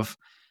of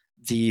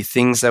the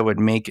things that would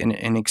make an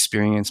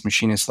inexperienced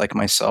machinist like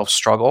myself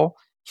struggle,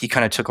 he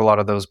kind of took a lot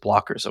of those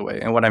blockers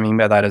away. And what I mean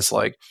by that is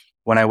like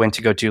when I went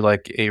to go do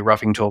like a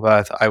roughing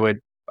toolpath, I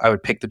would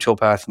pick the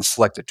toolpath and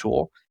select a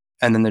tool,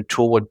 and then the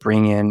tool would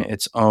bring in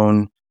its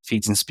own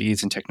feeds and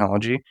speeds and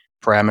technology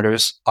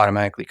parameters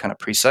automatically kind of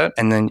preset.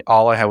 And then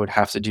all I would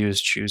have to do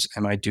is choose,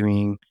 am I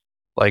doing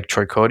like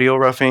trochoidal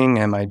roughing?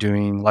 Am I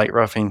doing light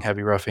roughing,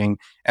 heavy roughing?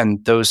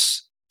 And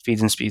those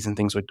feeds and speeds and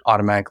things would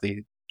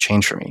automatically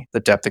change for me. The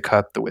depth of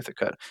cut, the width of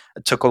cut.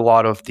 It took a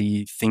lot of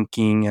the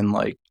thinking and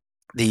like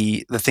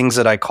the things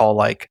that I call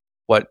like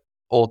what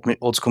old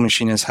school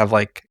machinists have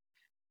like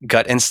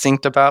gut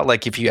instinct about.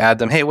 Like if you add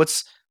them, hey,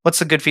 what's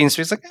a good feed and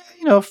speed? It's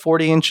like,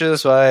 40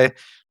 inches by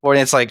 40.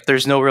 It's like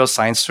there's no real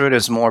science to it.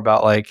 It's more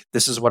about like,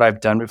 this is what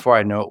I've done before.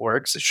 I know it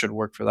works. It should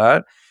work for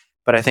that.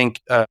 But I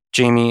think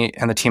Jamie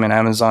and the team at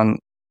Amazon,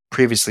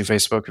 previously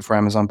Facebook before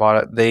Amazon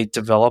bought it, they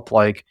developed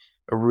like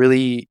a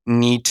really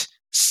neat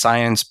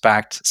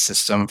science-backed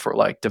system for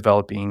like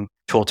developing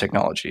tool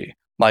technology,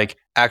 like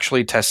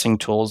actually testing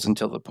tools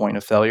until the point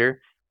of failure,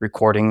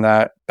 recording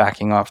that,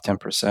 backing off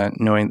 10%,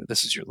 knowing that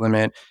this is your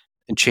limit,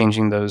 and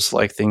changing those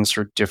like things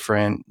for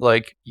different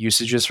like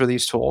usages for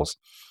these tools.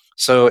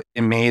 So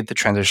it made the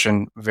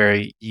transition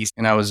very easy,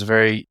 and it was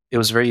very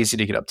easy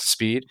to get up to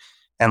speed.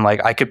 And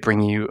like I can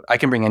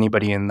bring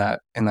anybody in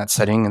that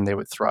setting, and they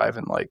would thrive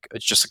in like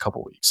it's just a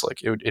couple weeks.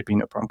 Like it'd be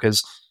no problem,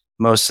 because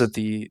most of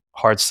the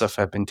hard stuff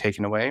have been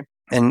taken away.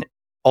 And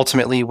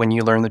ultimately, when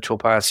you learn the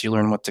toolpaths, you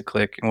learn what to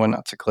click and what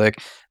not to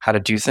click, how to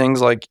do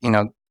things. Like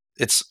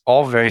it's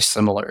all very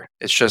similar.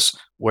 It's just,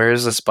 where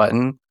is this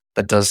button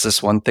that does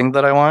this one thing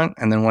that I want?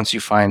 And then once you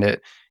find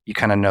it, you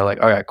kind of know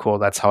like, all right, cool.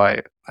 That's how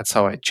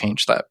I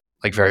change that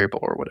like variable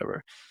or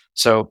whatever.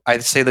 So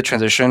I'd say the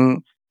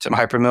transition to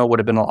Hypermill would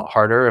have been a lot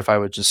harder if I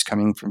was just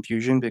coming from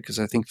Fusion, because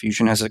I think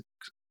Fusion has a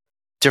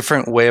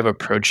different way of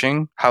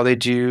approaching how they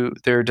do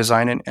their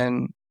design,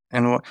 and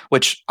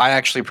which I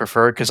actually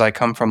prefer, because I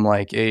come from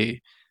like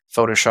a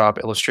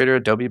Photoshop, Illustrator,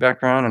 Adobe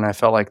background, and I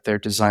felt like their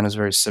design is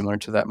very similar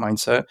to that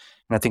mindset.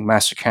 And I think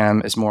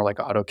Mastercam is more like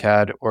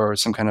AutoCAD or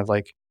some kind of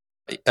like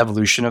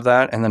evolution of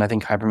that. And then I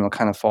think Hypermill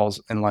kind of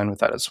falls in line with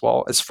that as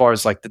well, as far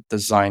as like the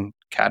design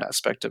CAD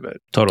aspect of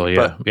it. Totally,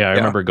 yeah. I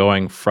remember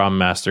going from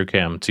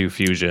Mastercam to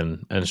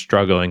Fusion and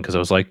struggling, because I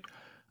was like,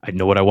 I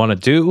know what I want to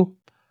do.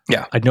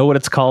 Yeah. I know what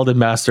it's called in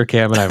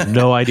Mastercam, and I have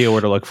no idea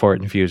where to look for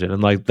it in Fusion.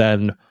 And like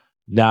then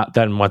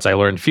once I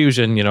learned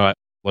Fusion, I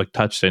like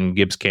touched in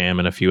GibbsCam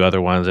and a few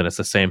other ones, and it's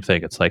the same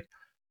thing. It's like,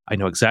 I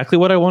know exactly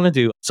what I want to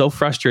do. So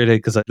frustrated,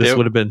 because this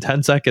would have been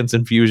 10 seconds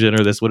in Fusion,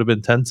 or this would have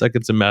been 10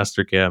 seconds in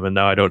Mastercam, and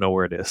now I don't know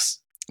where it is.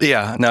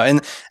 Yeah, no,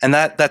 and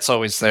that's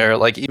always there.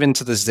 Like even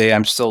to this day,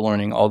 I'm still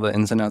learning all the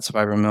ins and outs of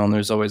Hypermill, and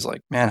there's always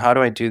like, man, how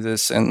do I do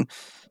this? And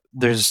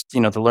there's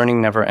the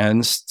learning never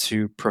ends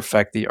to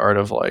perfect the art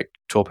of like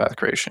toolpath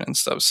creation and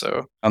stuff.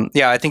 So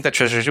I think that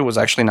transition was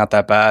actually not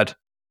that bad.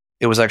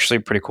 It was actually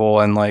pretty cool,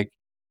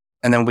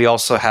 and then we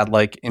also had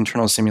like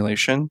internal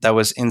simulation that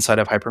was inside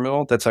of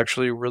Hypermill. That's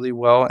actually really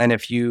well. And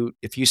if you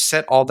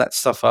set all that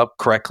stuff up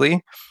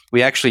correctly,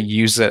 we actually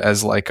use it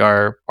as like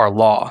our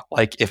law.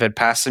 Like if it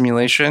passed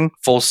simulation,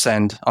 full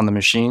send on the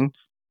machine.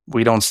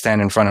 We don't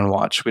stand in front and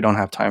watch. We don't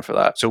have time for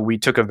that. So we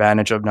took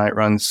advantage of night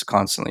runs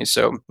constantly.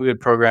 So we would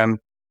program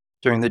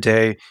during the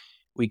day.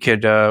 We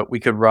could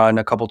run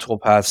a couple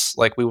toolpaths.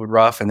 Like we would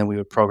rough, and then we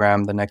would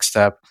program the next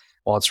step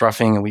while it's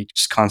roughing, and we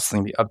just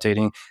constantly be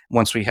updating.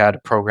 Once we had a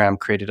program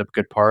created a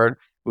good part,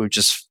 we would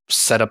just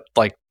set up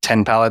like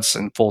 10 pallets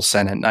and full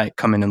send at night,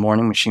 come in the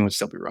morning, machine would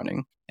still be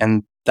running.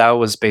 And that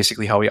was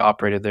basically how we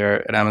operated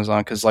there at Amazon.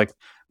 Because like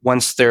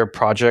once their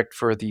project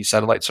for the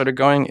satellite started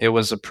going, it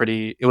was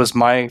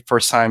my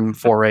first time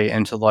foray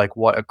into like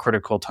what a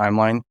critical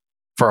timeline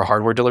for a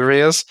hardware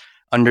delivery is.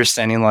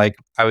 Understanding like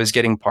I was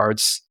getting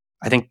parts,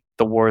 I think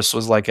the worst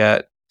was like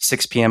at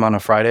 6 p.m. on a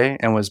Friday,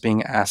 and was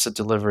being asked to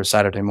deliver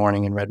Saturday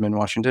morning in Redmond,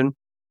 Washington.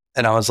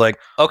 And I was like,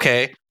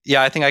 okay,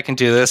 yeah, I think I can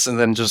do this. And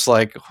then just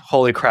like,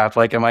 holy crap,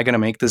 like, am I going to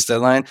make this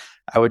deadline?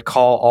 I would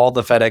call all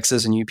the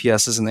FedExes and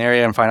UPSs in the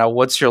area and find out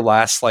what's your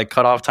last like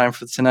cutoff time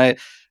for tonight.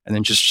 And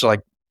then just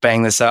like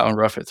bang this out and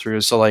rough it through.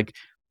 So like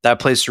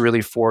that place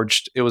really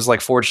forged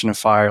in a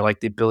fire, like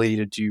the ability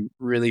to do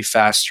really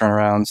fast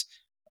turnarounds,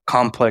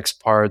 complex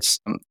parts.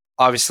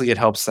 obviously it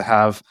helps to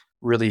have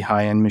really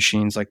high-end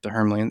machines like the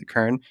Hermle and the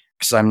Kern,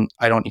 because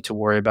I don't need to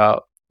worry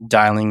about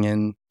dialing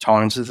in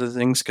tolerances of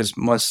things, because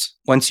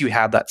once you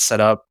have that set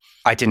up,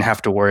 I didn't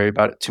have to worry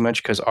about it too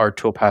much because our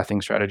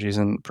toolpathing strategies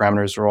and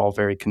parameters are all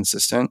very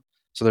consistent.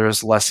 So there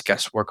was less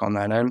guesswork on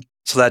that end.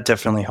 So that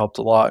definitely helped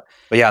a lot.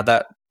 But yeah,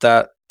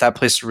 that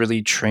place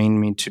really trained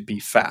me to be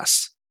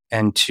fast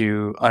and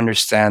to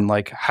understand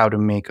like how to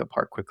make a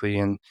part quickly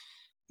and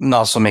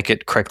also make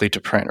it correctly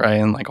to print, right?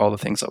 And like all the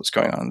things that was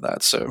going on in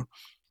that. So,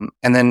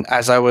 and then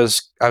as I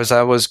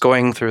was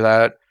going through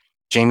that,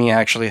 Jamie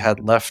actually had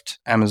left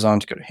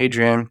Amazon to go to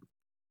Hadrian,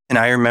 and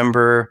I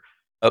remember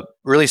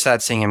really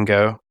sad seeing him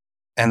go,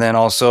 and then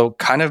also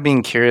kind of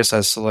being curious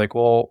as to like,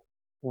 well,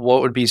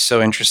 what would be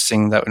so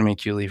interesting that would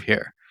make you leave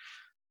here?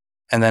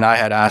 And then I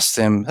had asked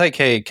him like,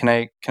 hey, can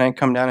I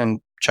come down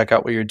and check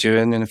out what you're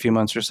doing in a few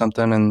months or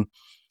something? And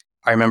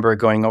I remember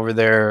going over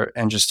there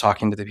and just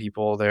talking to the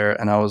people there,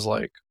 and I was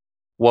like,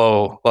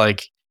 whoa,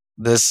 like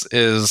this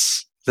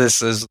is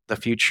the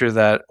future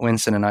that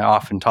Winston and I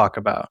often talk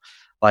about.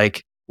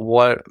 Like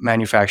what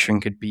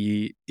manufacturing could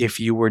be if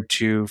you were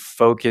to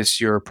focus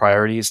your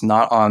priorities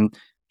not on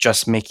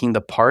just making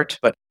the part,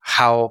 but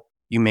how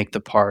you make the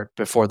part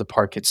before the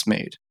part gets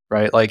made,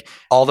 right? Like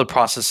all the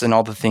process and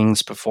all the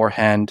things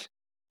beforehand,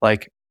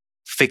 like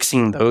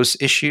fixing those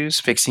issues,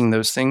 fixing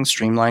those things,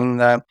 streamlining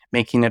that,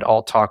 making it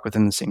all talk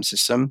within the same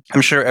system.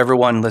 I'm sure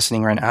everyone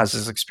listening right now has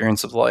this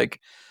experience of like,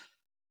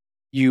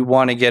 you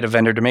want to get a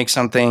vendor to make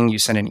something, you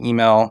send an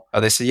email,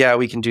 they say, yeah,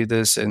 we can do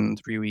this in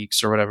 3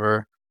 weeks or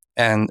whatever.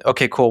 And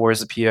okay, cool,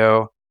 where's the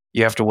PO?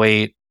 You have to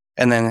wait.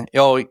 And then,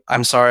 oh,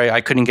 I'm sorry, I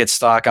couldn't get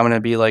stock. I'm going to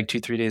be like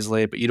 2-3 days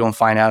late, but you don't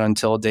find out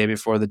until a day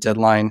before the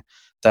deadline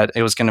that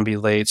it was going to be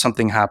late.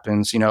 Something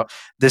happens.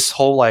 This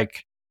whole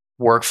like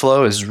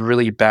workflow is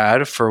really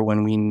bad for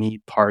when we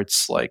need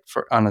parts like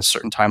for on a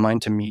certain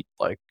timeline to meet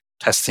like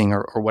testing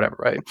or whatever,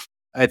 right?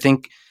 I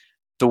think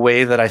the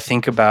way that I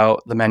think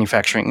about the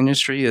manufacturing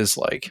industry is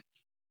like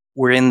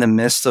we're in the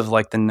midst of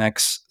like the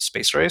next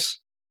space race.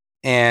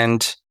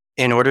 And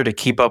in order to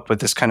keep up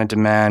with this kind of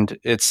demand,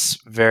 it's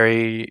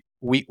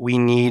we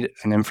need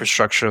an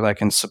infrastructure that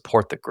can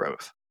support the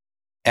growth.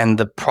 And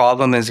the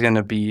problem is going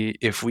to be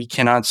if we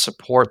cannot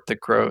support the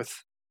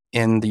growth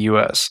in the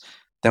US,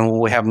 then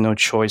we have no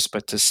choice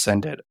but to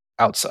send it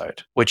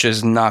outside, which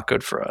is not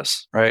good for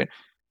us, right?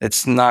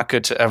 It's not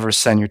good to ever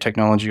send your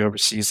technology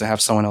overseas to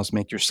have someone else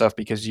make your stuff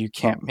because you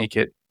can't make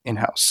it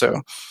in-house.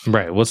 So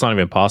right, well, it's not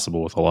even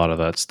possible with a lot of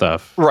that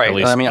stuff, right? At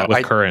least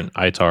with current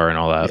ITAR and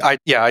all that.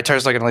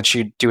 ITAR's not going to let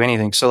you do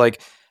anything. So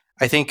like,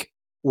 I think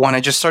when I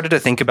just started to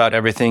think about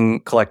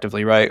everything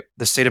collectively, right,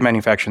 the state of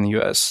manufacturing in the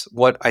U.S.,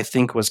 what I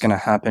think was going to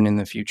happen in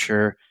the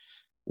future,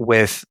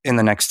 in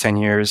the next 10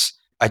 years.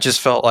 I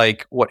just felt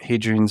like what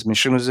Hadrian's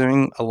mission was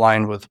doing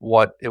aligned with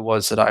what it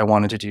was that I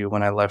wanted to do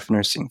when I left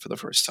nursing for the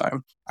first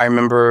time. I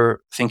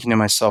remember thinking to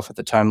myself at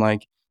the time,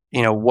 like,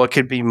 what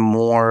could be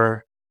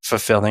more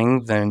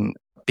fulfilling than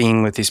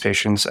being with these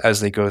patients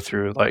as they go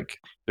through like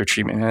their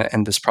treatment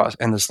and this process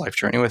and this life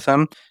journey with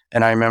them.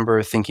 And I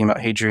remember thinking about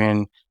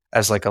Hadrian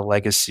as like a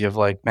legacy of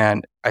like,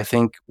 man, I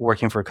think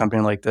working for a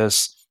company like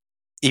this,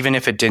 even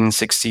if it didn't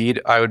succeed,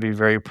 I would be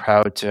very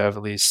proud to have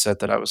at least said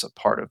that I was a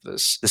part of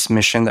this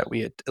mission, that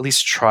we had at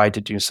least tried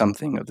to do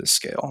something of this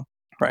scale,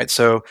 right?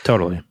 So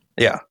totally,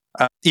 yeah,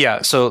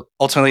 So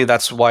ultimately,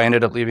 that's why I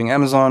ended up leaving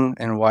Amazon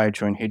and why I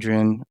joined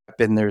Hadrian. I've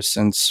been there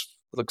since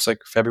it looks like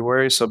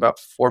February, so about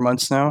 4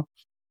 months now,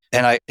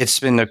 and it's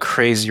been a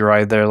crazy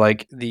ride there.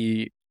 Like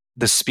the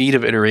speed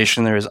of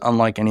iteration there is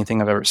unlike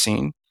anything I've ever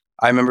seen.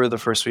 I remember the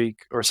first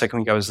week or second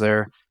week I was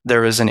there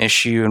was an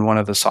issue in one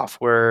of the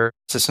software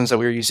systems that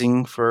we were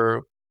using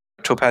for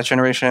toolpath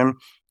generation.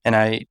 And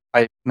I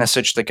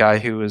messaged the guy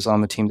who was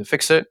on the team to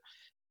fix it.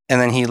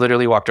 And then he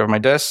literally walked over my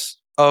desk.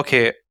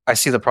 Okay, I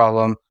see the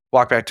problem.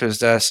 Walk back to his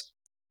desk.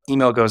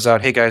 Email goes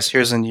out. Hey guys,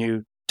 here's a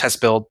new test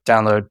build.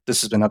 Download.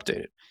 This has been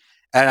updated.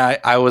 And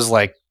I was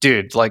like,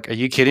 dude, like, are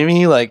you kidding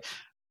me? Like,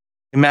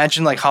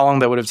 imagine like how long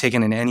that would have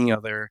taken in any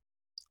other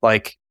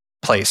like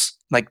place.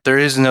 Like there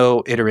is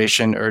no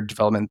iteration or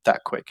development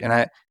that quick.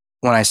 And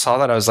when I saw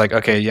that, I was like,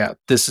 okay, yeah,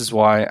 this is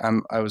why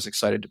I was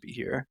excited to be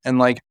here. And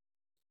like,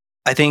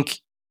 I think,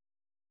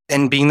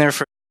 and being there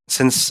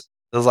since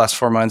the last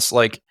 4 months,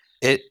 like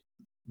the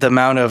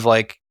amount of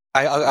like,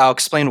 I'll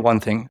explain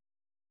one thing.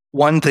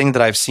 One thing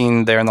that I've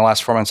seen there in the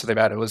last 4 months that they've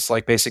added was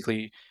like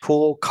basically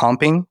tool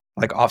comping,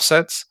 like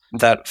offsets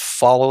that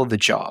follow the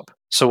job.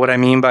 So what I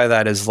mean by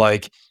that is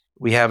like,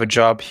 we have a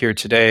job here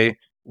today.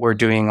 We're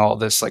doing all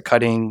this like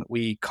cutting.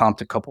 We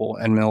comped a couple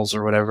end mills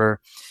or whatever.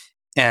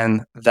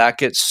 And that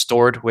gets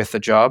stored with the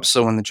job.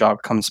 So when the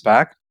job comes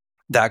back,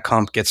 that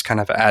comp gets kind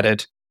of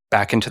added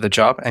back into the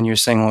job. And you're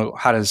saying, well,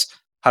 how does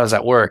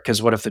that work?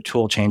 Because what if the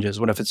tool changes?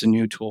 What if it's a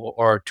new tool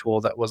or a tool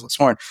that wasn't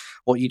sworn?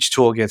 Well, each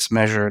tool gets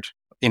measured,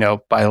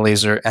 by a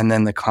laser, and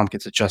then the comp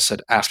gets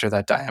adjusted after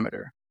that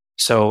diameter.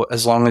 So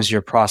as long as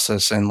your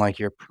process and like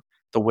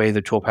the way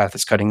the tool path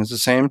is cutting is the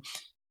same,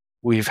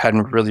 we've had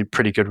really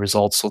pretty good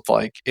results with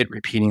like it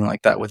repeating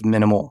like that with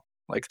minimal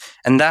like,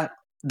 and that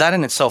that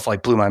in itself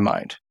like blew my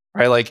mind,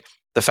 right? Like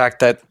the fact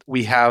that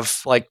we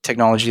have like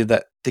technology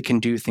that can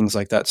do things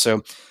like that.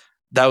 So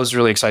that was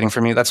really exciting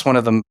for me. That's one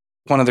of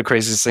the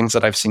craziest things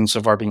that I've seen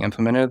so far being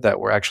implemented that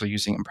we're actually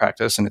using in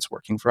practice and it's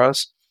working for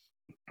us.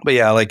 But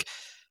yeah, like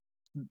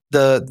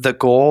the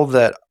goal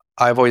that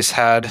I've always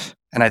had,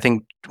 and I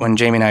think when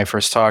Jamie and I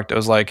first talked, it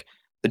was like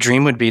the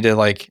dream would be to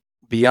like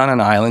be on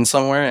an island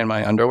somewhere in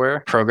my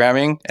underwear,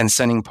 programming and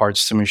sending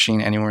parts to a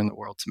machine anywhere in the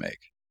world to make.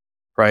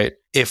 Right?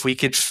 If we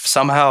could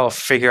somehow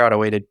figure out a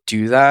way to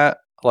do that,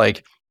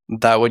 like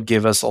that would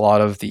give us a lot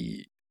of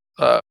the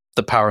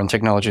power and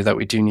technology that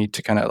we do need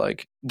to kind of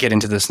like get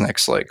into this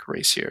next like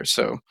race here.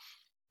 So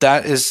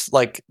that is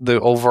like the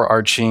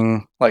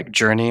overarching like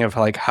journey of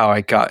like how I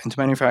got into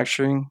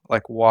manufacturing,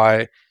 like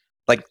why,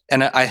 like,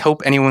 and I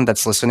hope anyone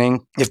that's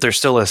listening, if they're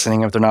still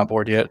listening, if they're not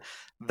bored yet,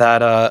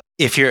 that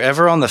if you're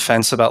ever on the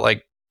fence about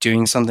like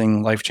doing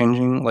something life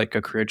changing, like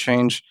a career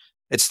change,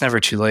 it's never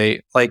too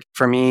late. Like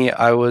for me,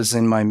 I was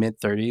in my mid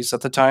 30s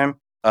at the time,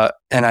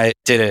 and I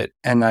did it,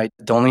 and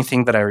the only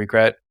thing that I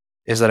regret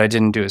is that I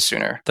didn't do it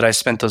sooner. That I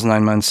spent those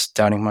 9 months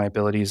doubting my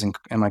abilities and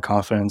my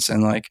confidence,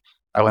 and like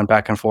I went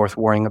back and forth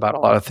worrying about a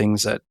lot of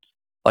things that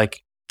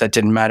that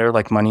didn't matter,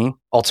 like money.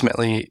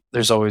 Ultimately,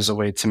 there's always a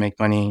way to make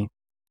money,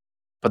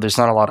 but there's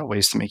not a lot of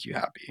ways to make you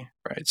happy,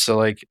 right? So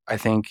like I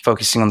think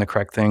focusing on the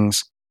correct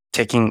things,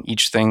 taking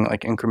each thing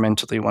like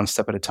incrementally one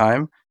step at a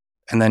time,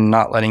 and then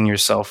not letting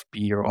yourself be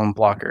your own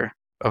blocker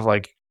of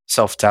like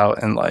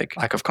self-doubt and like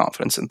lack of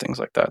confidence and things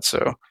like that.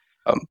 So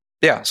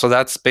yeah, so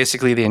that's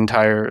basically the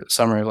entire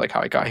summary of like how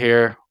I got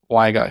here,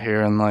 why I got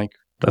here, and like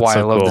why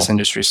I love this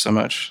industry so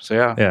much. So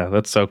yeah. Yeah,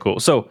 that's so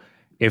cool. So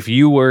if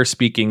you were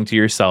speaking to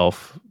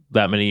yourself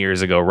that many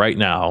years ago right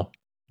now,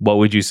 what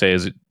would you say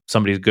is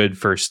somebody's good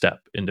first step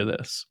into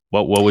this?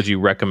 What would you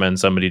recommend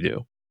somebody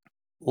do?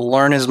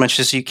 Learn as much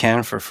as you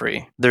can for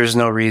free. There's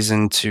no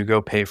reason to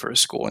go pay for a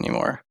school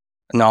anymore.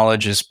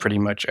 Knowledge is pretty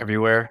much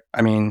everywhere.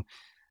 I mean,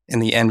 in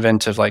the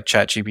advent of like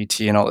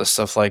ChatGPT and all this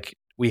stuff, like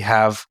you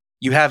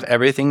have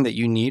everything that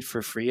you need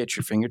for free at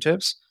your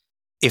fingertips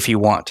if you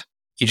want.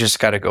 You just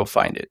got to go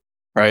find it,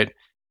 right?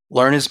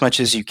 Learn as much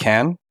as you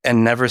can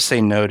and never say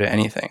no to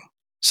anything.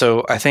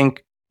 So I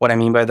think what I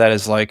mean by that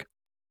is like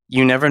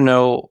you never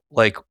know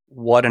like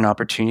what an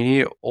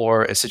opportunity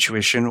or a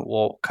situation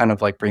will kind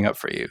of like bring up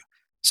for you.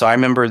 So I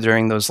remember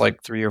during those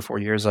like 3 or 4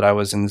 years that I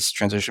was in this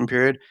transition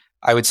period,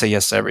 I would say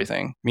yes to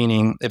everything.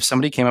 Meaning if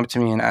somebody came up to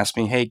me and asked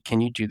me, "Hey,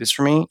 can you do this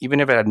for me?" Even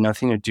if it had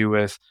nothing to do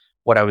with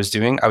what I was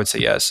doing, I would say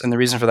yes. And the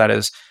reason for that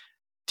is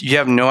you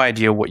have no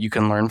idea what you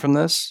can learn from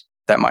this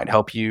that might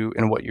help you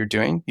in what you're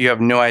doing. You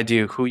have no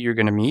idea who you're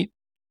going to meet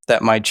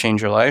that might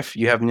change your life.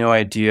 You have no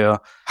idea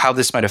how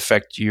this might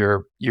affect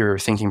your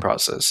thinking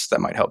process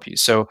that might help you.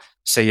 So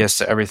say yes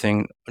to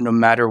everything, no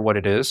matter what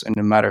it is and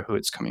no matter who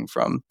it's coming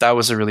from. That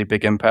was a really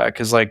big impact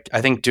because like I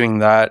think doing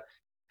that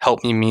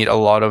helped me meet a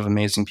lot of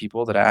amazing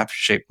people that have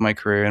shaped my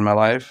career in my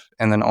life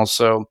and then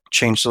also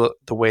changed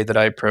the way that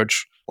I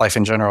approach life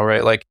in general,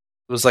 right? Like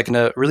it was like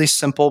a really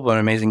simple but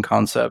amazing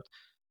concept.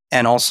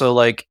 And also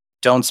like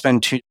don't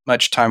spend too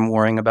much time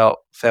worrying about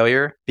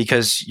failure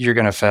because you're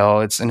going to fail.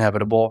 It's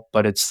inevitable,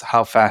 but it's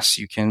how fast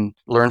you can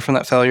learn from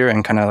that failure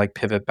and kind of like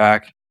pivot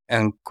back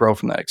and grow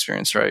from that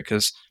experience, right?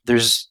 Because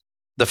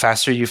the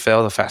faster you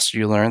fail, the faster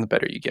you learn, the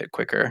better you get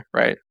quicker,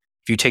 right?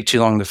 If you take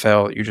too long to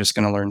fail, you're just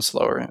going to learn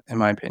slower, in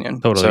my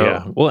opinion. Totally, so,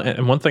 yeah. Well,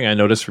 and one thing I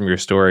noticed from your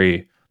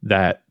story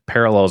that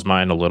parallels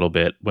mine a little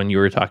bit when you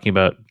were talking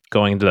about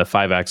going into the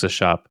 5-axis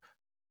shop,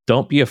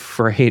 don't be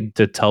afraid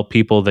to tell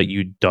people that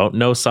you don't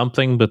know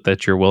something, but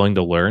that you're willing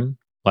to learn.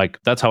 Like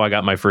that's how I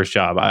got my first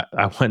job.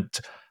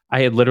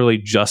 I had literally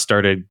just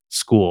started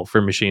school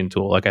for machine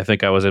tool. Like I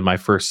think I was in my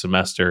first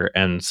semester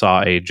and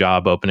saw a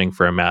job opening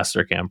for a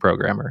Mastercam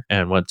programmer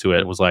and went to it.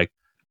 It was like,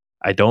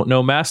 I don't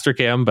know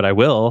Mastercam, but I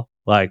will.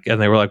 Like,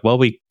 and they were like, well,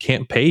 we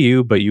can't pay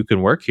you, but you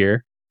can work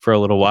here for a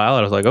little while.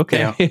 And I was like,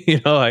 okay, yeah.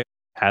 I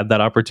had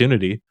that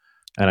opportunity.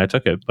 And I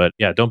took it. But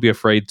yeah, don't be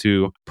afraid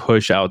to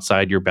push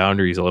outside your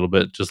boundaries a little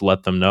bit. Just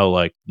let them know,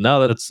 like,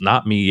 no, that's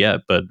not me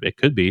yet, but it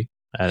could be.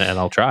 And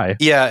I'll try.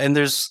 Yeah. And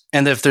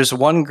if there's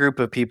one group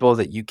of people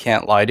that you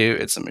can't lie to,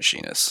 it's a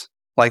machinist.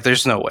 Like,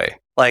 there's no way.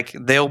 Like,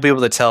 they'll be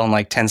able to tell in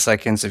like 10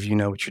 seconds if you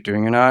know what you're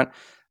doing or not.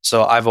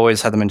 So I've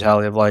always had the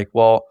mentality of like,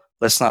 well,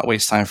 let's not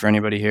waste time for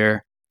anybody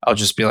here. I'll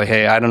just be like,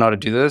 hey, I don't know how to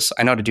do this.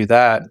 I know how to do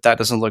that. That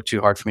doesn't look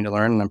too hard for me to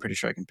learn. And I'm pretty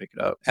sure I can pick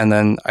it up. And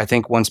then I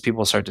think once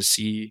people start to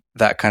see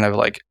that kind of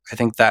like, I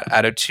think that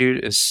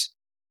attitude is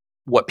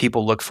what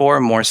people look for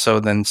more so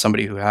than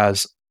somebody who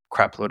has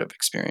crap load of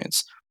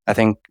experience. I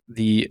think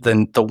the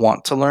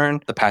want to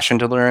learn, the passion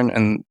to learn,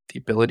 and the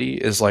ability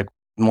is like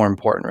more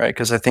important, right?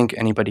 Because I think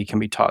anybody can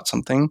be taught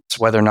something. It's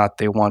whether or not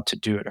they want to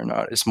do it or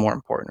not is more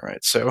important,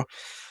 right? So,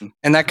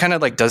 and that kind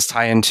of like does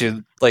tie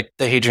into like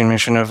the Hadrian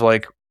mission of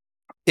like,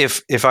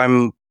 if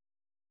I'm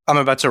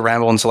about to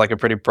ramble into like a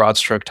pretty broad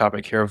stroke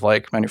topic here of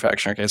like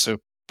manufacturing. Okay, so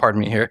pardon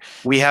me here.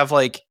 We have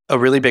like a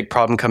really big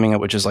problem coming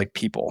up, which is like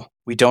people.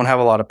 We don't have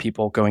a lot of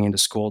people going into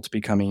school to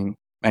becoming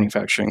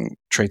manufacturing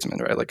tradesmen,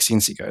 right? Like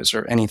CNC guys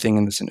or anything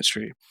in this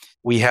industry.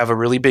 We have a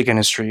really big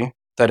industry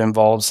that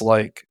involves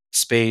like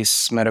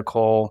space,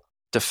 medical,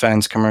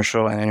 defense,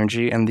 commercial, and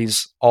energy. And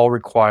these all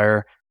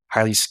require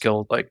highly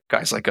skilled like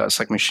guys like us,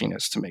 like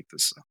machinists to make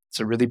this. It's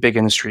a really big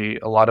industry.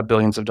 A lot of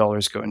billions of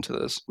dollars go into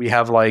this. We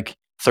have like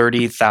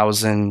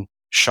 30,000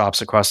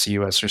 shops across the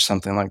US or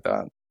something like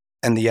that.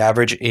 And the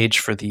average age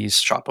for these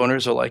shop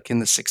owners are like in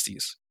the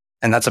 60s.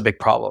 And that's a big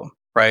problem,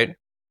 right?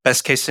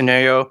 Best case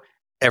scenario,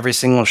 every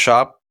single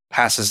shop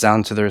passes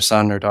down to their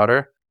son or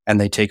daughter and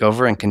they take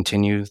over and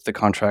continue the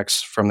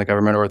contracts from the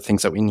government or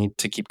things that we need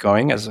to keep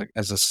going as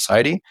a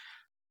society.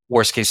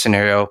 Worst case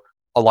scenario,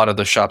 a lot of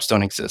those shops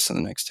don't exist in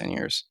the next 10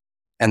 years.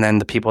 And then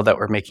the people that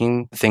were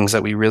making things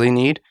that we really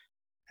need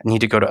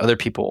to go to other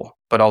people.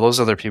 But all those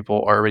other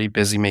people are already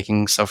busy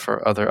making stuff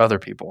for other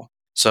people.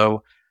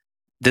 So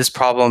this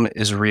problem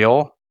is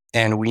real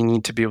and we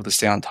need to be able to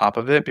stay on top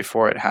of it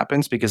before it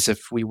happens, because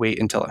if we wait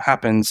until it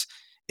happens,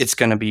 it's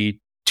going to be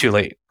too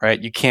late,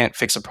 right? You can't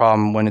fix a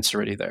problem when it's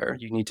already there.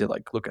 You need to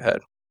like look ahead.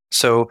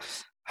 So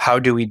how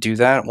do we do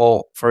that?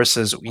 Well, first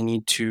is we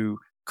need to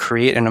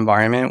create an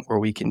environment where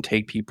we can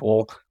take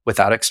people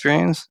without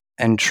experience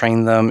and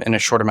train them in a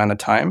short amount of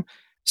time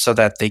so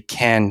that they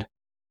can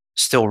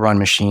still run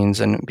machines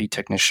and be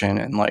technician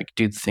and like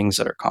do the things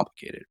that are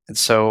complicated. And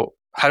so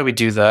how do we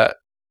do that?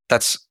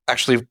 That's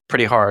actually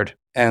pretty hard.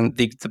 And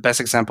the best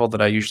example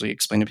that I usually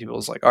explain to people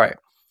is like, all right,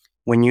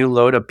 when you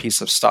load a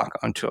piece of stock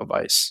onto a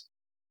vise,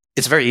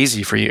 it's very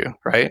easy for you,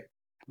 right?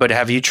 But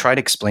have you tried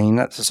explaining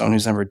that to someone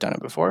who's never done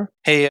it before?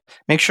 Hey,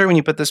 make sure when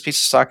you put this piece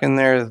of stock in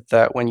there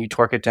that when you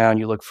torque it down,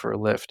 you look for a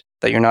lift,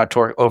 that you're not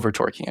over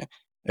torquing it.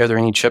 Are there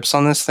any chips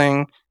on this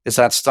thing? Is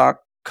that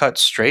stock cut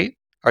straight?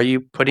 Are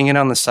you putting it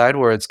on the side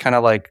where it's kind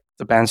of like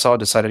the bandsaw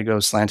decided to go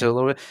slanted a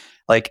little bit?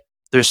 Like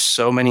there's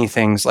so many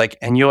things like,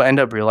 and you'll end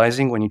up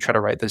realizing when you try to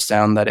write this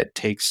down that it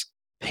takes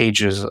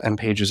pages and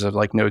pages of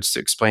like notes to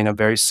explain a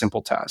very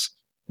simple task.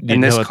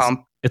 And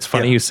it's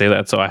funny you say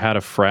that. So I had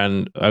a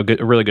friend, a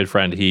really good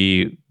friend.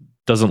 He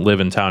doesn't live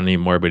in town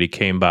anymore, but he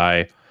came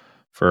by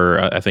for,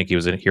 I think he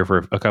was in here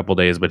for a couple of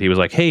days, but he was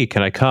like, hey,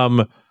 can I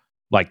come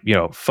like,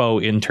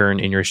 faux intern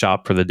in your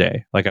shop for the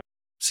day? Like I've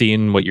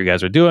seen what you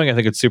guys are doing. I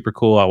think it's super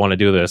cool. I want to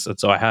do this. And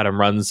so I had him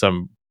run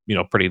some,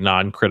 pretty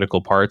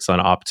non-critical parts on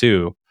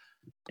Op2.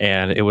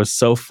 And it was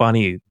so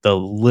funny, the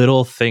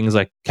little things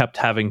I kept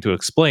having to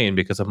explain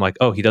because I'm like,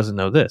 oh, he doesn't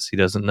know this. He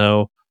doesn't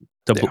know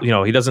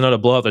he doesn't know to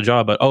blow out the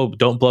jaw, but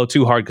don't blow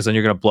too hard because then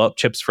you're going to blow up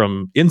chips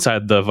from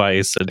inside the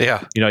vise. And,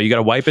 you got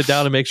to wipe it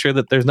down and make sure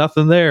that there's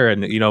nothing there.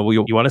 And, you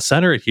want to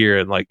center it here.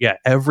 And like,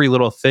 every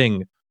little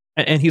thing.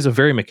 And he's a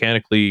very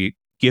mechanically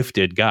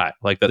gifted guy.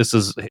 Like this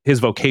is his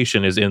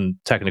vocation is in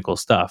technical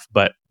stuff.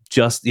 But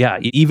just,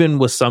 even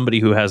with somebody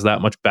who has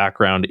that much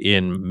background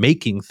in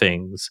making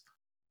things,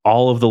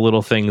 all of the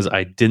little things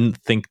I didn't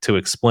think to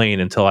explain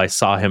until I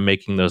saw him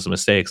making those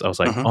mistakes. I was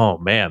like, oh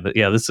man,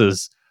 this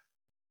is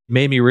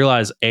made me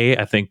realize,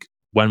 I think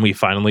when we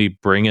finally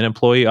bring an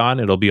employee on,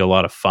 it'll be a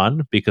lot of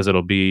fun because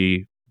it'll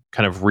be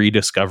kind of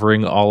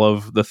rediscovering all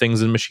of the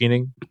things in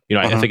machining.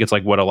 I think it's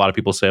like what a lot of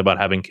people say about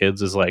having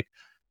kids is like,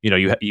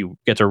 you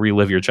get to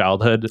relive your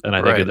childhood. And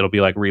I think it'll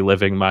be like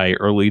reliving my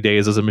early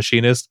days as a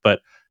machinist.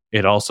 But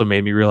it also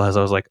made me realize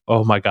I was like,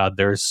 oh my God,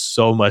 there's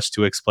so much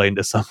to explain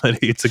to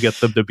somebody to get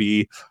them to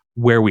be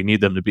where we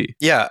need them to be.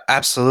 Yeah,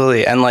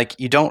 absolutely. And like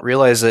you don't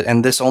realize it.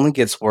 And this only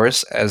gets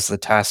worse as the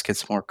task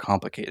gets more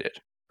complicated.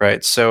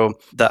 Right. So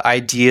the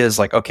idea is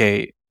like,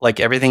 okay,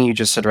 like everything you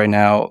just said right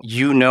now,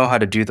 you know how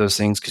to do those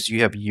things because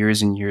you have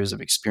years and years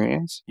of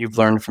experience. You've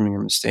learned from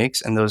your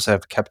mistakes and those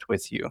have kept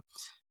with you.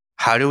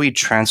 How do we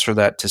transfer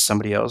that to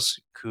somebody else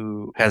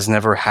who has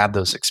never had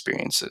those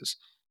experiences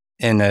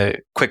in a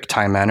quick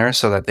time manner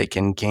so that they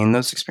can gain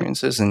those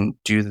experiences and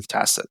do the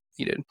tasks that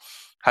needed?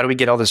 How do we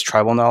get all this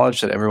tribal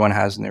knowledge that everyone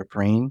has in their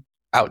brain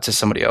out to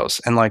somebody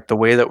else? And like the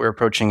way that we're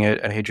approaching it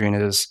at Hadrian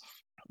is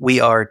we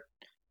are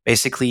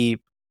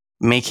basically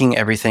making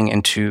everything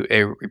into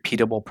a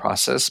repeatable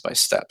process by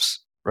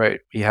steps, right?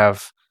 We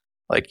have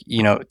like,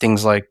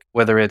 things like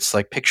whether it's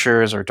like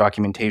pictures or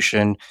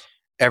documentation,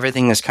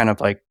 everything is kind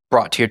of like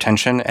brought to your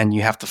attention and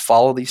you have to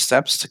follow these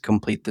steps to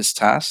complete this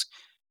task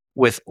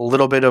with a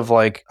little bit of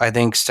like, I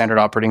think standard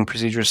operating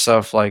procedure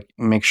stuff, like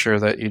make sure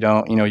that you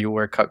don't, you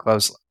wear cut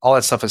gloves, all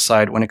that stuff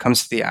aside, when it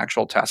comes to the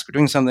actual task of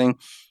doing something,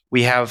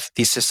 we have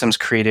these systems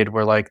created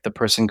where like the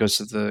person goes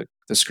to the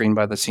screen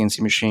by the CNC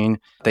machine,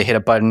 they hit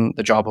a button,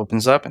 the job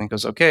opens up and it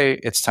goes, okay,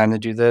 it's time to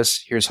do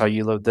this. Here's how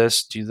you load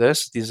this, do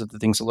this. These are the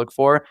things to look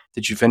for.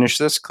 Did you finish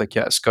this? Click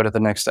yes, go to the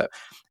next step.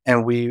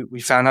 And we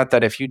found out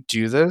that if you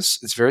do this,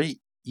 it's very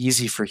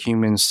easy for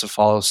humans to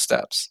follow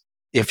steps.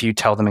 If you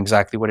tell them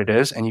exactly what it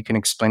is and you can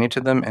explain it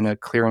to them in a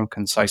clear and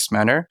concise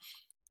manner,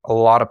 a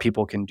lot of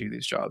people can do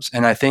these jobs.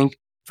 And I think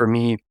for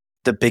me,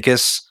 the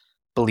biggest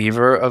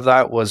believer of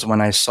that was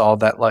when I saw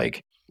that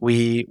like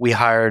we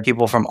hired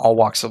people from all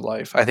walks of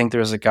life. I think there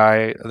was a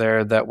guy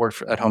there that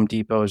worked at Home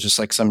Depot, just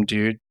like some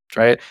dude,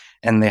 right?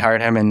 And they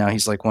hired him and now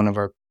he's like one of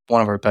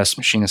our best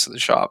machinists at the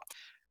shop.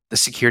 The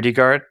security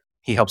guard,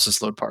 he helps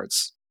us load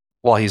parts.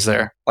 while he's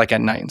there, like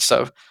at night and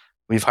stuff.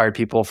 We've hired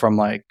people from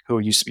like who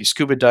used to be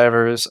scuba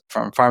divers,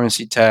 from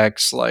pharmacy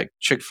techs, like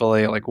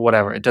Chick-fil-A, like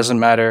whatever. It doesn't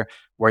matter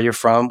where you're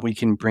from. We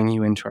can bring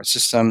you into our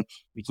system.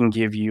 We can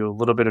give you a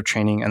little bit of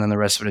training, and then the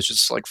rest of it is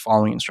just like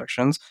following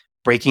instructions,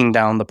 breaking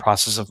down the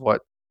process of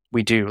what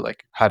we do.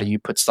 Like, how do you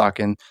put stock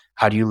in?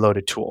 How do you load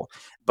a tool?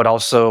 But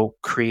also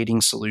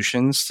creating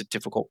solutions to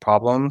difficult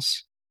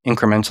problems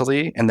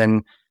incrementally, and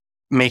then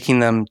making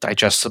them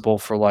digestible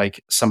for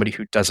like somebody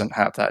who doesn't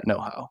have that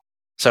know-how.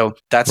 So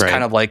that's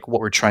kind of like what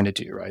we're trying to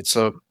do, right?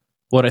 So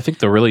what I think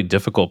the really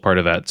difficult part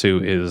of that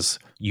too is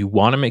you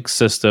want to make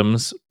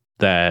systems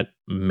that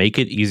make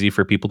it easy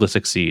for people to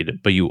succeed,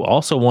 but you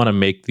also want to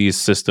make these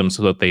systems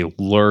so that they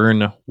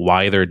learn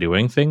why they're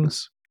doing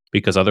things,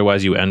 because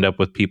otherwise you end up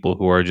with people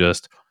who are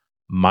just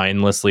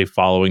mindlessly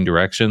following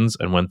directions,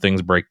 and when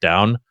things break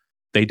down,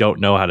 they don't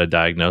know how to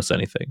diagnose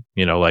anything.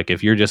 You know, like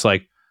if you're just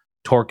like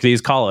torque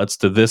these collets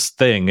to this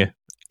thing,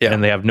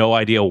 and they have no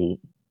idea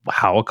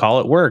how a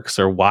collet works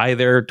or why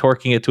they're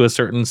torquing it to a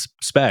certain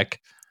spec,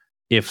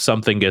 if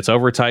something gets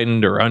over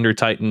tightened or under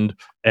tightened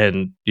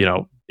and, you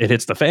know, it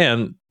hits the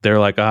fan, they're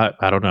like, I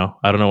don't know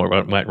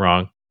what went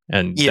wrong.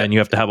 And then you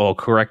have to have all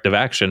corrective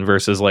action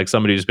versus like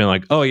somebody just being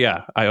like, oh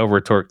yeah, I over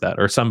torqued that,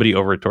 or somebody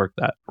over torqued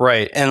that.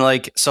 Right. And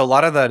like, so a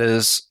lot of that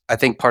is, I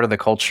think part of the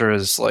culture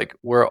is like,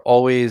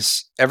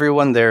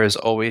 everyone there is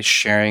always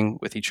sharing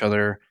with each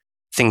other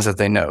things that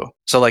they know.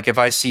 So like, if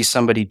I see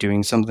somebody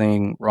doing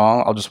something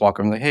wrong, I'll just walk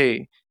over and like,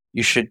 hey,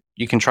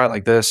 you can try it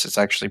like this. It's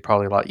actually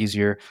probably a lot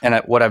easier. And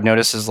what I've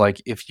noticed is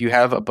like, if you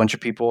have a bunch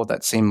of people with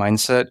that same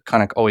mindset,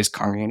 kind of always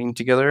congregating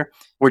together,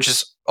 we're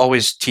just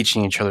always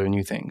teaching each other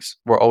new things.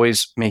 We're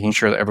always making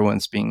sure that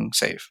everyone's being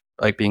safe,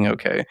 like being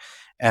okay.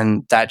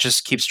 And that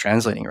just keeps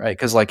translating, right?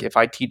 Because like, if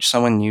I teach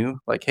someone new,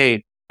 like,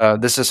 hey,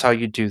 this is how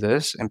you do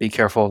this and be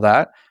careful of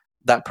that,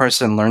 that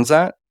person learns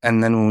that.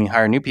 And then when we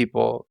hire new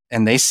people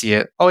and they see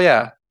it, oh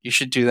yeah, you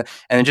should do that.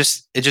 And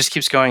it just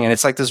keeps going. And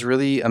it's like this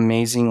really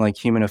amazing, like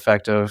human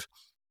effect of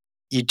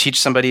you teach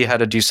somebody how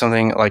to do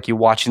something, like you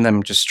watching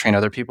them just train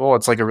other people.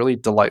 It's like a really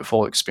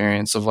delightful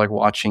experience of like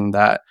watching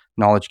that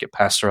knowledge get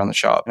passed around the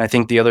shop. And I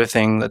think the other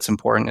thing that's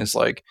important is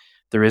like,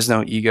 there is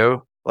no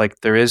ego.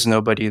 Like there is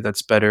nobody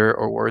that's better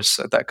or worse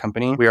at that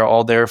company. We are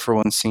all there for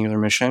one singular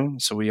mission.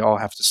 So we all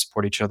have to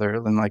support each other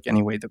in like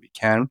any way that we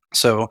can.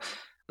 So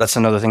that's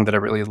another thing that I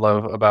really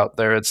love about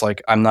there. It's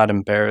like, I'm not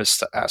embarrassed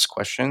to ask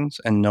questions,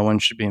 and no one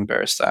should be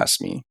embarrassed to ask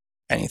me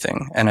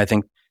anything. And I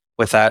think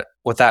with that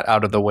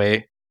out of the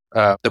way,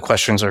 the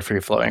questions are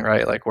free flowing,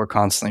 right? Like we're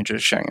constantly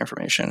just sharing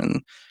information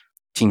and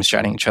teams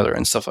chatting each other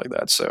and stuff like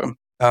that. So,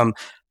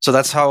 so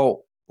that's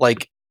how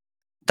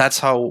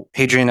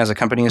Hadrian as a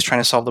company is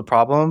trying to solve the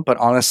problem. But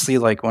honestly,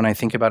 like when I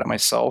think about it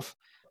myself,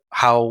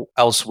 how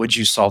else would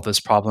you solve this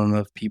problem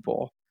of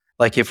people?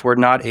 Like if we're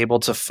not able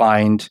to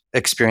find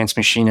experienced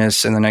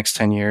machinists in the next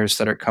 10 years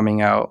that are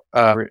coming out,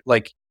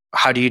 like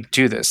how do you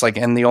do this? Like,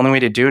 and the only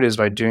way to do it is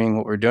by doing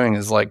what we're doing,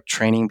 is like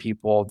training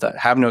people that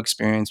have no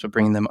experience, but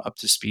bringing them up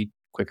to speed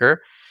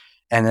quicker,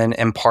 and then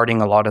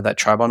imparting a lot of that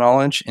tribal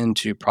knowledge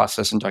into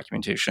process and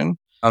documentation.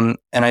 And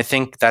I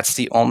think that's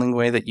the only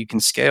way that you can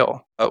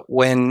scale.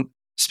 When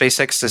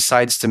SpaceX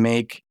decides to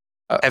make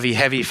a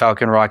heavy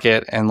Falcon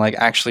rocket and like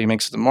actually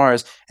makes it to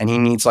Mars, and he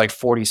needs like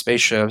 40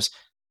 spaceships,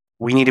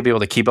 we need to be able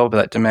to keep up with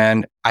that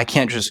demand. I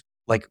can't just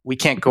like, we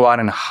can't go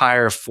out and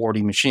hire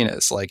 40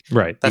 machinists. Like,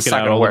 right. That's you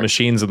can have all the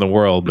machines in the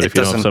world, but if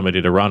you don't have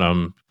somebody to run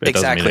them, it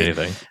doesn't mean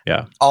anything.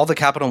 Yeah. All the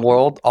capital in the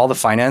world, all the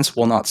finance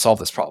will not solve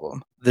this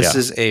problem. This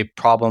is a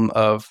problem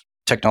of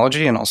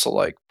technology and also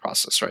like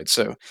process, right?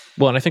 So,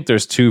 well, and I think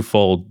there's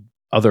twofold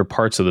other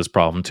parts of this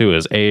problem too.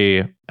 Is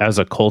as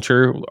a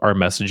culture, our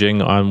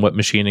messaging on what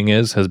machining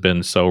is has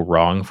been so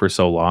wrong for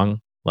so long.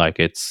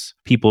 Like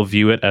people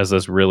view it as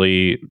this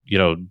really,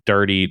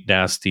 dirty,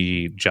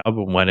 nasty job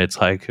when it's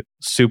like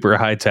super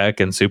high tech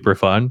and super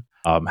fun.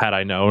 Had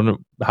I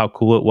known how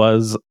cool it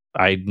was,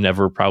 I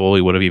never probably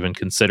would have even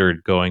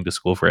considered going to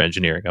school for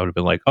engineering. I would have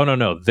been like, oh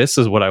no, this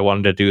is what I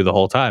wanted to do the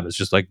whole time. It's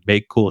just like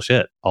make cool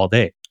shit all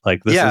day.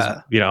 Like this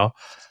is,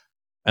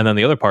 and then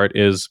the other part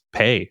is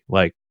pay.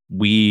 Like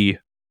we,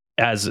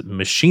 as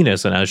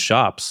machinists and as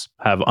shops,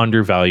 have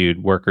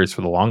undervalued workers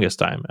for the longest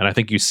time. And I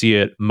think you see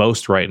it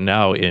most right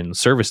now in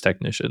service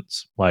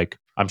technicians. Like,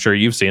 I'm sure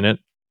you've seen it.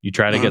 You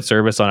try to get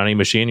service on any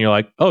machine, you're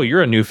like, oh,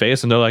 you're a new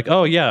face. And they're like,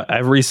 oh, yeah,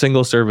 every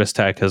single service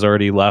tech has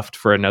already left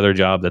for another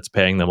job that's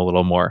paying them a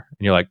little more.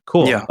 And you're like,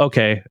 cool,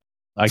 okay,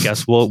 I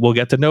guess we'll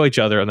get to know each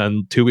other. And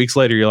then 2 weeks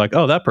later, you're like,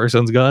 oh, that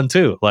person's gone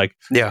too. Like,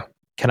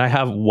 can I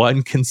have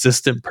one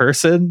consistent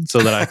person so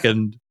that I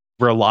can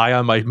rely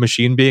on my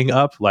machine being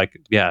up? Like,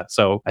 yeah.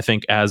 So I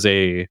think as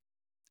a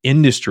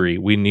industry,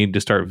 we need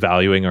to start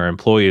valuing our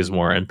employees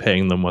more and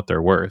paying them what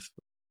they're worth.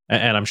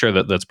 And I'm sure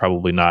that that's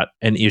probably not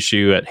an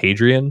issue at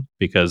Hadrian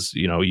because,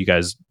 you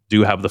guys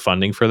do have the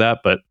funding for that.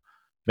 But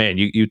man,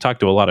 you talk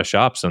to a lot of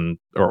shops and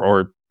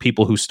or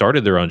people who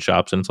started their own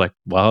shops, and it's like,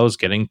 well, I was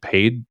getting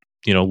paid,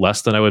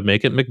 less than I would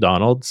make at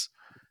McDonald's,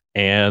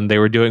 and they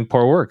were doing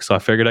poor work. So I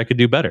figured I could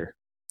do better.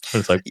 But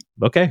it's like,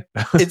 okay.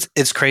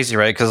 It's crazy,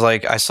 right? Because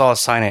like I saw a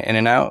sign at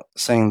In-N-Out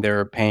saying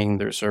they're paying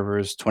their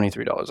servers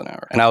 $23 an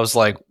hour, and I was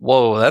like,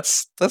 whoa,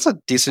 that's a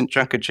decent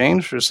chunk of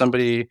change for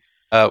somebody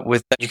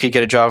with you could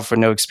get a job for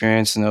no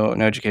experience, no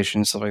education,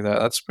 and stuff like that.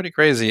 That's pretty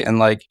crazy, and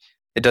like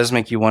it does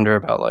make you wonder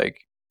about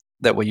like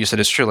that what you said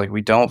is true. Like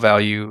we don't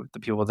value the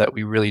people that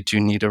we really do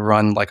need to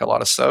run like a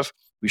lot of stuff.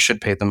 We should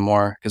pay them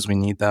more because we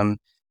need them.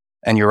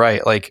 And you're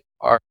right. Like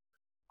our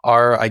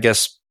I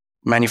guess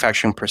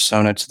manufacturing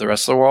persona to the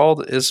rest of the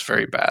world is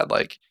very bad.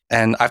 Like,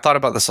 and I've thought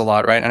about this a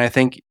lot, right? And I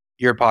think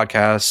your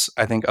podcasts,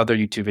 I think other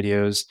YouTube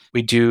videos,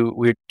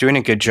 we're doing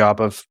a good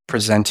job of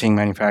presenting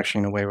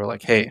manufacturing in a way where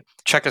like, hey,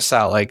 check us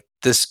out. Like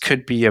this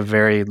could be a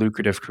very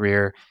lucrative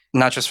career,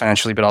 not just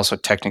financially, but also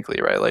technically,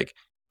 right? Like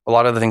a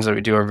lot of the things that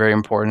we do are very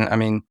important. I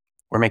mean,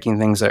 we're making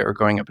things that are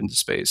going up into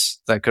space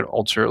that could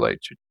alter like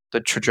the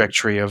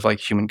trajectory of like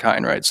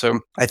humankind, right? So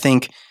I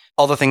think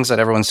all the things that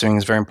everyone's doing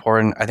is very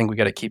important. I think we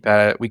got to keep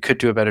at it. We could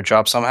do a better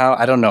job somehow.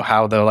 I don't know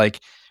how though. Like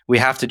we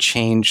have to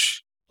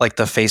change like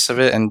the face of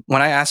it. And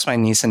when I asked my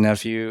niece and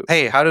nephew,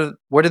 "Hey,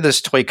 where did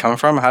this toy come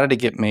from? How did it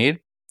get made?"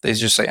 They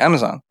just say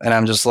Amazon, and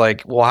I'm just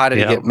like, "Well, how did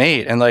it get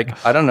made?" And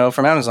like, I don't know,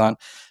 from Amazon.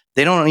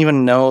 They don't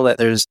even know that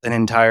there's an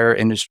entire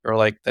industry or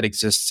like that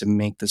exists to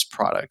make this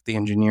product. The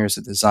engineers,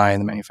 the design,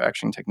 the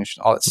manufacturing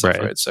technician, all that stuff,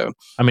 right? So,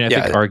 I mean, I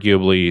think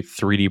arguably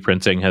 3D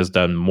printing has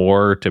done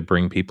more to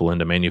bring people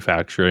into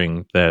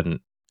manufacturing than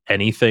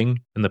anything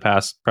in the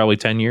past probably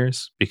 10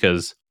 years,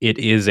 because it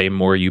is a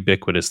more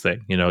ubiquitous thing.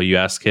 You know, you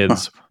ask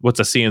kids, what's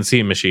a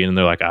CNC machine? And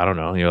they're like, I don't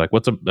know. And you're like,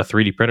 what's a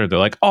 3D printer? They're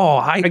like,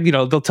 oh,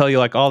 they'll tell you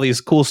like all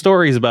these cool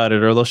stories about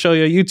it, or they'll show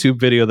you a YouTube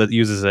video that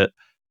uses it.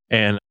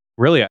 And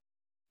really,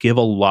 give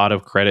a lot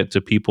of credit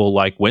to people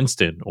like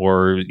Winston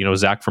or, you know,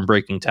 Zach from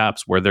Breaking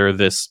Taps, where they're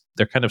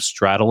kind of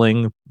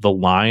straddling the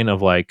line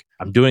of like,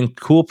 I'm doing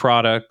cool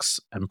products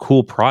and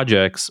cool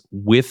projects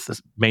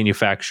with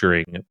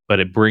manufacturing,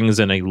 but it brings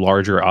in a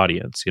larger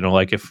audience. You know,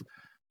 like if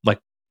like,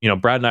 you know,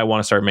 Brad and I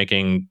want to start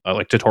making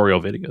like tutorial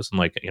videos and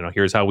like, you know,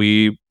 here's how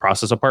we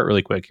process a part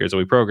really quick. Here's how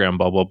we program,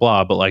 blah, blah,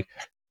 blah. But like,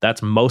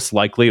 that's most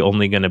likely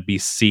only going to be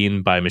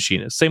seen by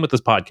machinists. Same with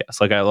this podcast.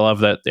 Like, I love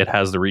that it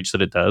has the reach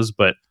that it does,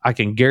 but I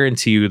can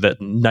guarantee you that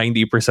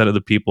 90% of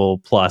the people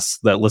plus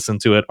that listen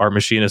to it are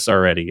machinists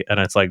already. And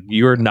it's like,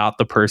 you're not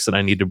the person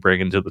I need to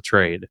bring into the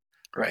trade.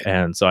 Right.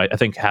 And so I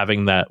think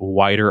having that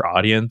wider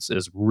audience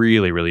is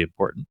really, really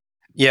important.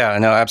 Yeah,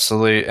 no,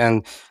 absolutely.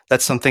 And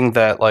that's something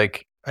that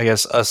like, I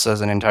guess us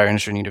as an entire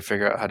industry need to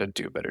figure out how to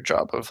do a better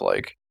job of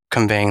like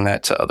conveying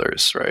that to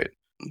others. Right.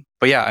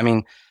 But yeah, I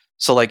mean,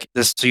 so like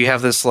this, so you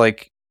have this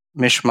like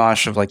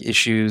mishmash of like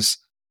issues,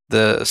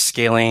 the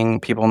scaling,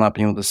 people not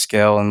being able to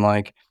scale. And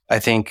like, I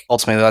think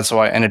ultimately that's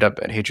why I ended up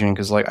at Hadrian,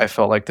 because like I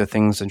felt like the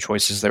things and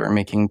choices that we're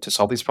making to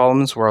solve these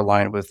problems were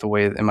aligned with the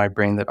way in my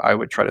brain that I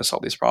would try to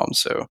solve these problems.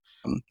 So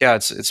yeah,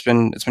 it's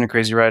been a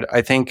crazy ride.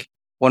 I think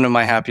one of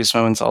my happiest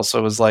moments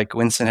also was like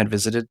Winston had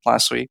visited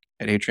last week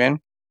at Hadrian,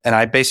 and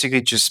I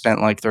basically just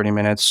spent like 30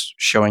 minutes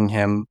showing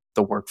him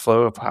the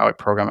workflow of how I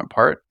program a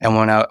part. And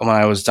when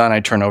I was done,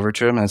 I turned over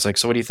to him and it's like,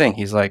 so what do you think?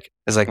 He's like,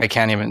 I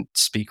can't even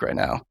speak right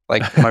now.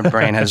 Like my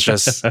brain has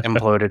just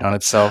imploded on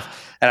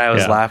itself. And I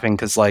was laughing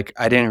because like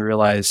I didn't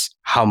realize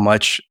how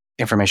much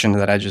information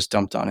that I just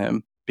dumped on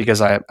him,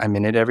 because I'm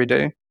in it every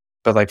day.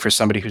 But like for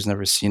somebody who's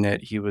never seen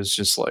it, he was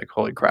just like,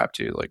 holy crap,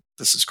 dude, like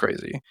this is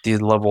crazy. The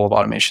level of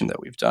automation that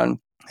we've done.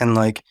 And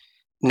like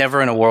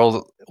never in a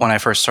world when I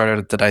first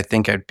started did I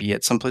think I'd be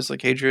at someplace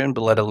like Hadrian,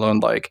 but let alone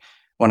like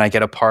when I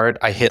get a part,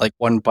 I hit like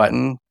one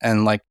button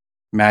and like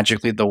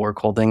magically the work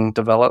holding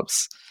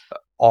develops.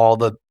 All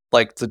the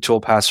like the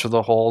tool paths for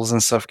the holes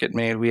and stuff get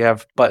made. We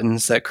have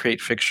buttons that create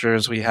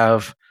fixtures. We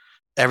have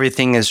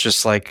everything is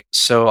just like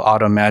so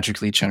auto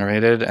magically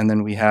generated. And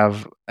then we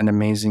have an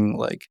amazing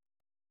like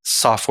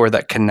software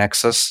that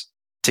connects us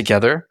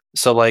together.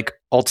 So like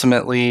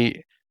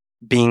ultimately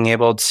being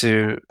able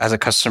to, as a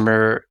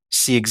customer,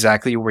 see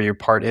exactly where your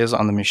part is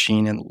on the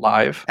machine and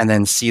live, and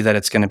then see that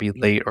it's going to be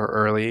late or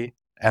early.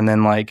 And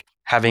then like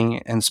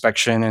having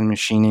inspection and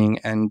machining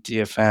and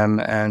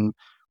DFM and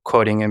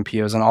quoting and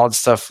POs and all that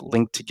stuff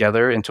linked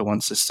together into one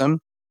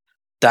system.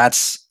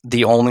 That's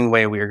the only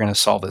way we are going to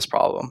solve this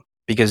problem,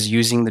 because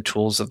using the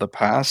tools of the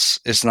past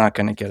is not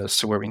going to get us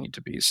to where we need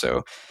to be.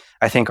 So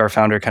I think our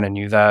founder kind of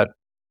knew that.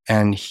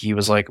 And he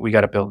was like, we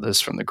got to build this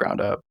from the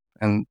ground up.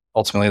 And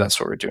ultimately, that's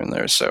what we're doing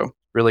there. So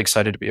really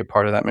excited to be a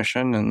part of that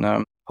mission.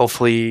 And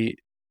hopefully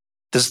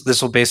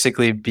this will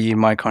basically be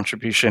my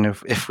contribution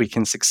if we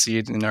can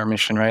succeed in our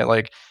mission, right?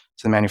 Like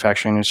to the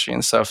manufacturing industry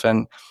and stuff.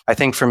 And I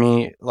think for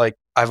me, like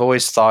I've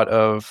always thought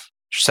of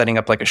setting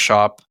up like a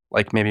shop,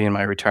 like maybe in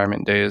my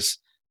retirement days,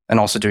 and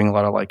also doing a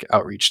lot of like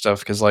outreach stuff.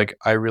 Because like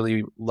I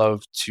really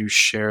love to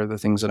share the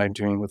things that I'm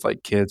doing with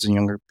like kids and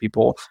younger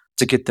people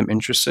to get them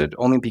interested,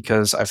 only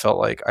because I felt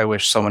like I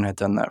wish someone had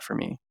done that for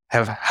me.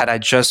 Had I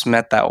just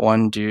met that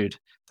one dude,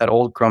 that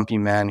old grumpy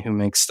man who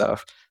makes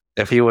stuff,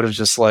 if he would have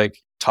just like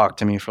talked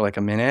to me for like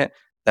a minute,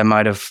 that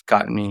might have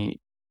gotten me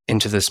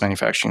into this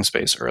manufacturing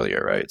space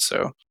earlier, right?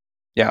 So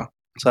yeah,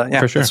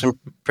 for sure. it's been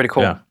pretty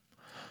cool. Yeah.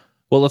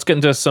 Well, let's get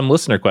into some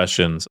listener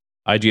questions.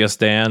 IGS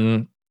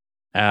Dan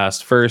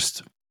asked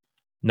first,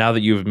 now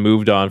that you've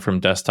moved on from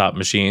desktop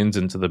machines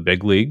into the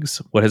big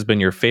leagues, what has been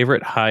your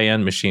favorite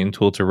high-end machine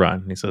tool to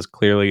run? He says,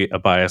 clearly a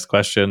biased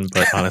question,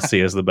 but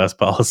honesty is the best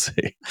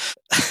policy.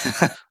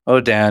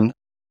 Oh, Dan.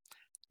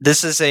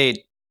 I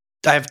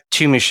have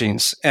two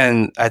machines,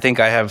 and I think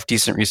I have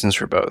decent reasons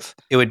for both.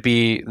 It would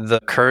be the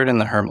Kern and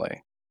the Hermle.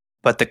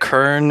 But the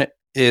Kern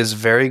is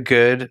very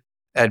good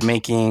at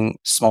making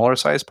smaller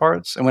size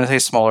parts. And when I say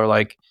smaller,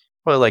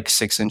 probably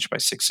 6" by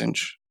 6"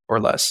 or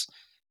less.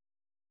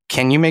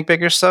 Can you make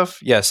bigger stuff?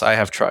 Yes, I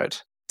have tried.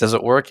 Does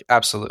it work?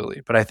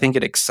 Absolutely. But I think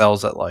it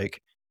excels at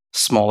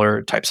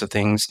smaller types of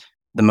things,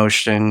 the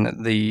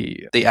motion,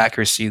 the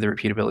accuracy, the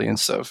repeatability and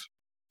stuff.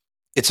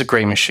 It's a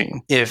great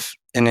machine.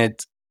 And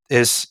it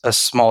is a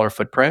smaller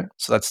footprint,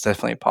 so that's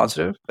definitely a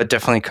positive, but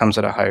definitely comes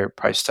at a higher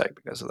price tag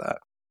because of that.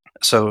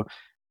 So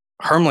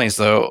Hermles,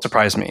 though,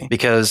 surprised me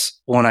because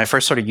when I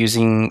first started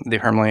using the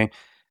Hermle,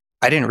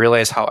 I didn't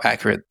realize how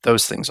accurate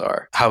those things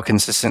are, how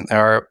consistent they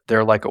are.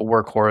 They're like a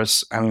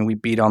workhorse. I mean, we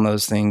beat on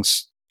those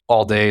things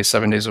all day,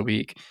 7 days a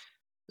week,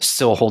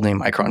 still holding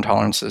micron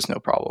tolerances, no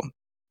problem.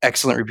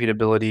 Excellent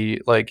repeatability,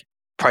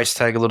 price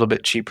tag a little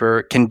bit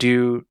cheaper, can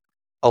do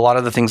a lot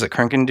of the things that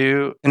Kern can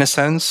do in a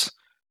sense,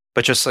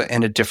 but just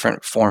in a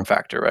different form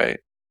factor, right?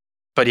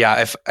 But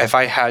yeah, if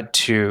I had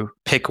to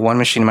pick one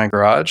machine in my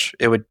garage,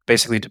 it would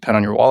basically depend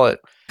on your wallet.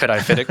 Could I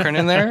fit a Kern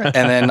in there?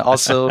 And then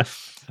also,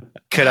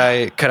 could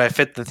I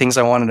fit the things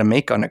I wanted to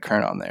make on a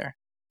Kern on there?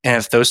 And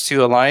if those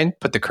two align,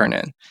 put the Kern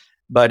in.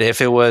 But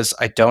if it was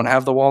I don't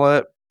have the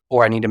wallet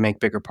or I need to make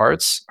bigger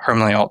parts,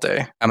 Hermle all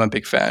day. I'm a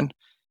big fan,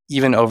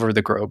 even over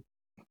the Grobe.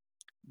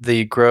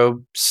 The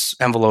Grobe's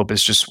envelope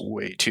is just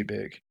way too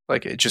big.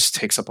 It just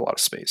takes up a lot of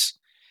space.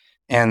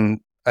 And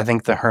I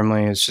think the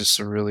Hermle is just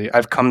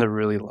I've come to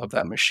really love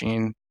that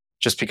machine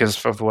just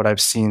because of what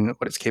I've seen,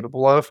 what it's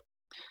capable of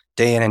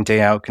day in and day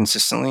out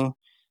consistently.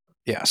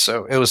 Yeah,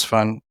 so it was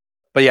fun.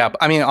 But yeah,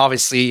 I mean,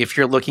 obviously, if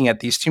you're looking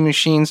at these two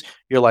machines,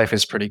 your life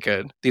is pretty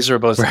good. These are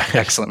both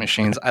excellent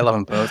machines. I love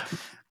them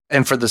both.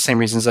 And for the same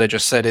reasons that I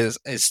just said, is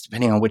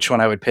depending on which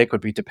one I would pick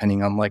would be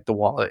depending on the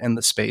wallet and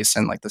the space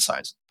and the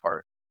size of the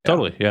part. Yeah.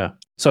 Totally, yeah.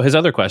 So his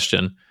other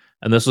question,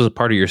 and this was a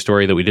part of your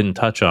story that we didn't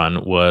touch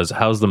on, was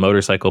how's the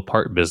motorcycle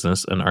part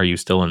business and are you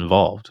still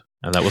involved?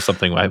 And that was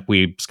something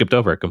we skipped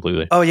over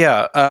completely. Oh,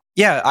 yeah.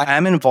 I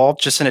am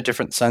involved just in a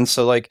different sense.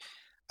 So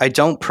I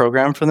don't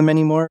program for them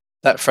anymore.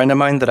 That friend of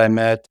mine that I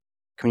met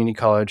community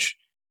college,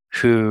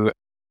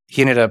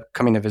 he ended up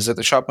coming to visit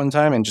the shop one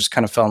time and just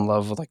kind of fell in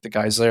love with the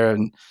guys there,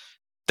 and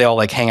they all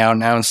hang out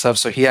now and stuff.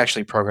 So he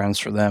actually programs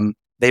for them.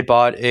 They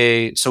bought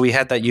so we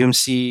had that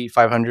UMC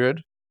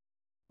 500.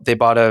 They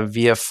bought a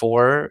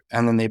VF4,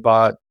 and then they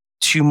bought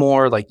two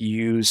more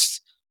used.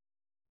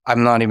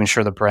 I'm not even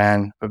sure the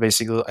brand, but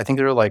basically I think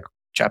they're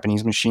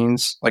Japanese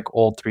machines,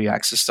 old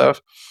 3-axis stuff.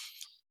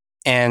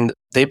 And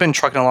they've been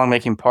trucking along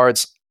making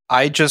parts.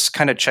 I just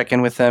kind of check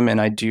in with them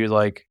and I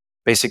do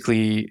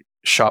basically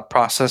shop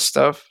process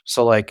stuff.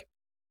 So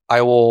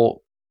I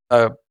will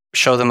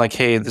show them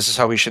hey, this is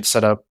how we should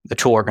set up the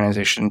tool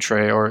organization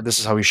tray, or this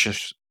is how we should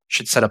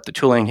set up the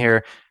tooling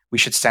here. We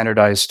should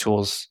standardize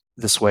tools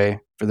this way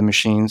for the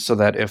machine so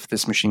that if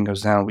this machine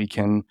goes down, we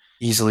can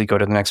easily go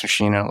to the next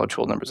machine and all the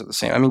tool numbers are the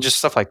same. I mean, just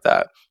stuff like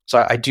that.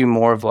 So I do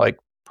more of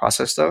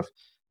process stuff.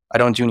 I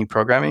don't do any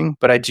programming,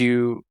 but I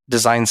do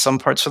design some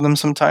parts for them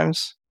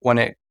sometimes when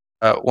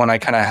I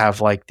kind of have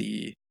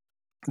the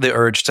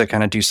urge to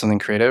kind of do something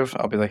creative.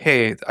 I'll be like,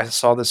 hey, I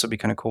saw this would be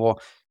kind of cool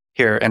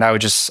here. And I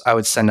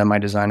would send them my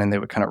design and they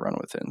would kind of run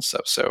with it and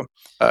stuff. So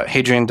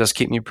Hadrian does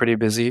keep me pretty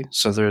busy.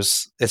 So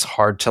it's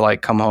hard to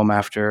come home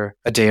after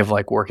a day of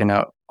working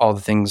out all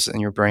the things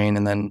in your brain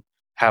and then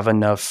have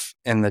enough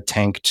in the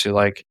tank to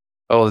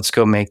oh, let's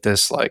go make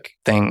this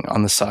thing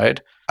on the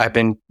side.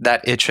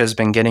 That itch has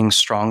been getting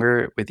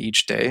stronger with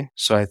each day.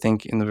 So I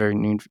think in the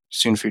very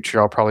soon future,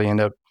 I'll probably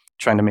end up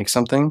trying to make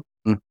something.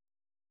 But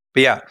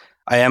yeah,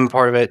 I am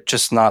part of it,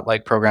 just not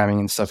programming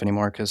and stuff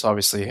anymore because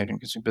obviously Hadrian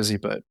keeps me busy,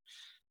 but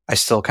I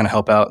still kind of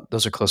help out.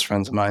 Those are close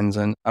friends of mine,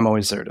 and I'm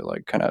always there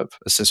to kind of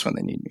assist when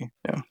they need me.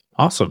 Yeah.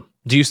 Awesome.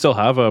 Do you still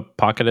have a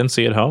Pocket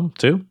NC at home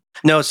too?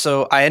 No,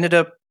 so I ended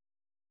up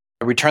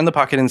returned the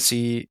Pocket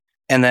NC,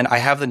 and then I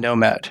have the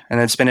Nomad, and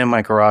it's been in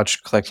my garage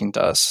collecting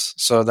dust.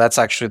 So that's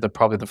actually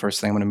probably the first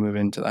thing I'm going to move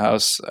into the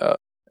house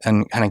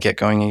and kind of get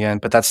going again.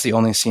 But that's the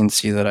only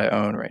CNC that I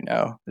own right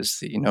now is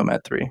the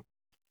Nomad 3.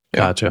 Yeah.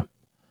 Gotcha.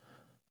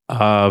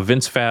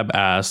 Vince Fab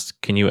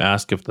asked, can you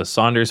ask if the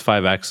Saunders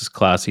 5-axis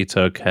class he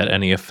took had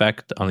any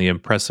effect on the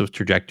impressive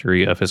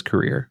trajectory of his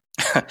career?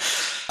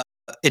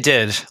 It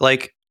did.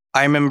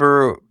 I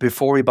remember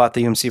before we bought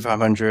the UMC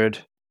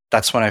 500,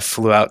 that's when I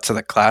flew out to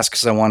the class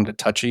because I wanted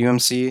to touch a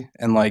UMC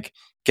and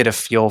get a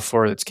feel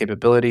for its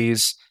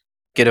capabilities,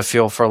 get a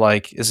feel for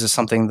is this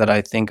something that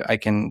I think I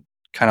can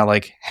kind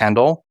of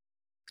handle?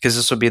 Because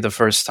this would be the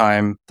first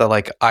time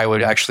that I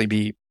would actually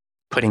be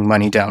putting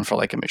money down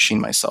for a machine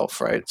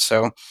myself, right?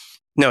 So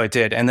no, it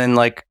did. And then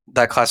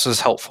that class was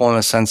helpful in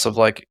a sense of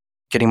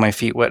getting my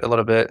feet wet a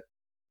little bit.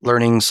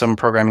 learning some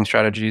programming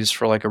strategies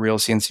for like a real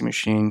CNC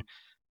machine.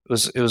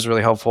 It was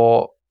really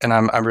helpful, and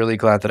I'm really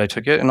glad that I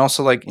took it. And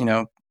also, like,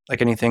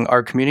 like anything,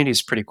 our community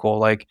is pretty cool.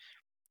 Like,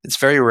 it's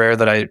very rare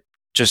that I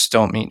just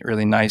don't meet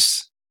really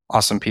nice,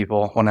 awesome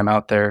people when I'm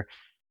out there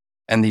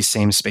in these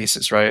same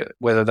spaces, right?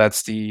 Whether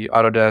that's the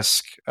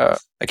Autodesk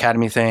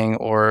Academy thing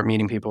or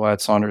meeting people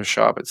at Saunders'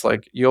 shop, it's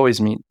like you always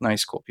meet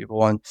nice, cool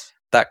people, and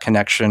that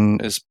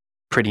connection is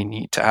pretty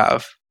neat to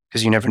have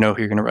because you never know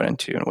who you're going to run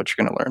into and what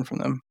you're going to learn from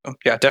them. So,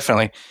 yeah,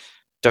 definitely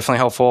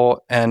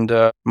helpful. And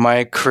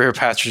my career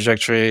path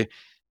trajectory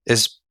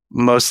is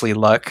mostly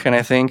luck, and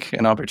I think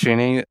an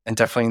opportunity, and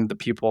definitely the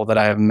people that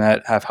I have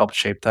met have helped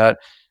shape that.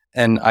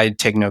 And I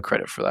take no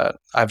credit for that.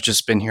 I've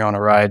just been here on a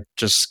ride,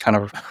 just kind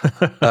of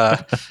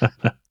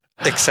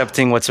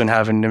accepting what's been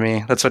happening to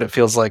me. That's what it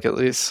feels like, at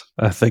least.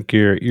 I think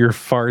you're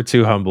far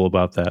too humble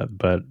about that,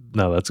 but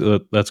no,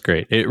 that's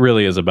great. It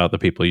really is about the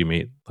people you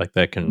meet. Like,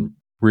 that can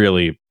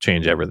really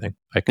change everything.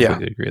 I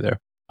completely agree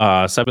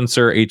there. Seven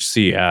Sir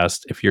HC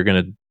asked if you're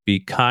going to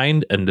be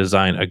kind and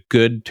design a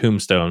good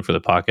tombstone for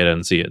the Pocket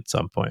NC at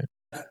some point.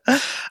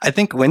 I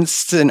think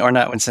Winston, or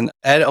not Winston,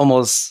 Ed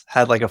almost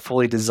had like a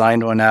fully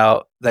designed one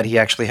out that he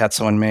actually had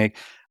someone make.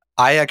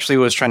 I actually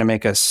was trying to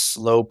make a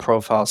slow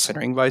profile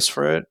centering vise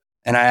for it.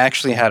 And I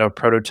actually had a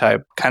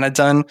prototype kind of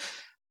done,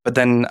 but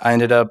then I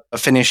ended up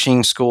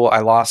finishing school.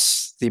 I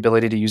lost the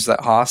ability to use that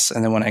Haas.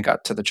 And then when I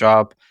got to the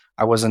job,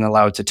 I wasn't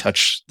allowed to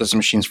touch those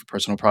machines for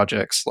personal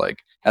projects,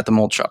 like at the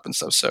mold shop and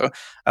stuff. So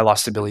I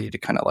lost the ability to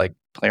kind of like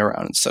play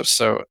around and stuff.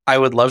 So I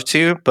would love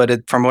to,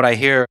 but from what I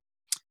hear,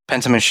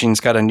 Pentachine's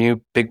got a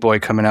new big boy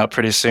coming out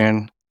pretty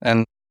soon.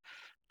 And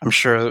I'm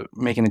sure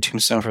making a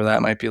tombstone for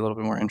that might be a little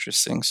bit more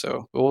interesting.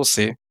 So we'll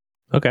see.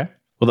 Okay.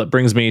 Well, that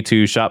brings me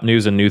to shop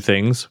news and new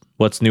things.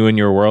 What's new in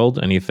your world?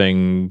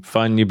 Anything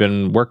fun you've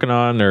been working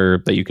on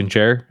or that you can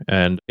share?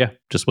 And yeah,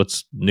 just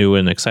what's new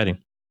and exciting.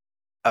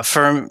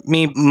 For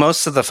me,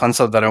 most of the fun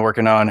stuff that I'm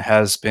working on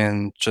has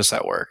been just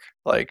at work.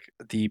 Like,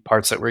 the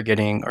parts that we're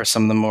getting are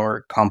some of the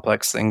more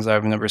complex things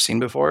I've never seen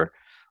before.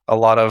 A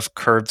lot of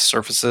curved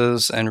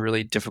surfaces and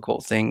really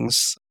difficult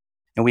things.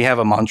 And we have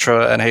a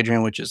mantra at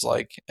Hadrian, which is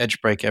like edge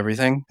break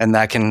everything. And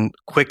that can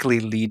quickly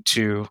lead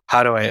to,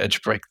 how do I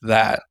edge break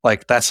that?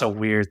 Like, that's a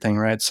weird thing,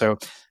 right? So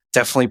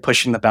definitely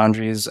pushing the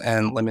boundaries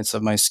and limits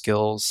of my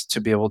skills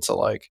to be able to,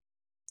 like,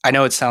 I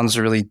know it sounds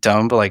really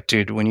dumb, but like,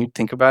 dude, when you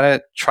think about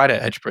it, try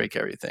to edge break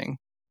everything.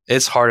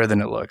 It's harder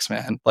than it looks,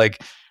 man.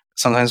 Like,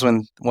 sometimes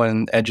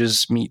when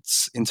edges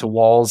meets into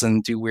walls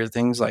and do weird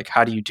things, like,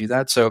 how do you do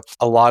that? So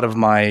a lot of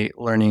my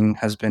learning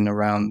has been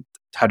around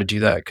how to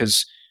do that,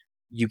 because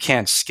you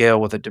can't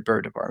scale with a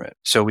deburr department.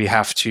 So we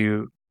have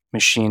to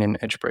machine and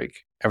edge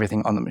break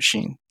everything on the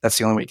machine. That's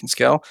the only way you can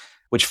scale,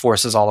 which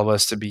forces all of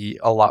us to be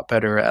a lot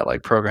better at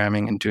like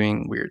programming and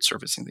doing weird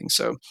surfacing things.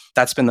 So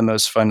that's been the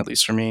most fun, at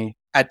least for me.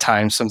 At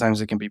times,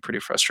 sometimes it can be pretty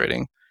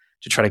frustrating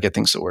to try to get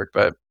things to work,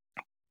 but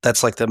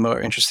that's like the more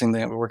interesting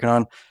thing that we're working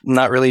on.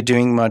 Not really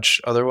doing much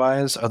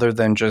otherwise, other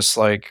than just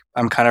like,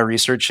 I'm kind of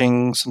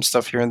researching some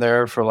stuff here and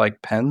there for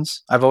like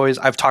pens.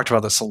 I've talked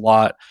about this a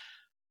lot.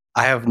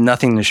 I have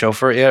nothing to show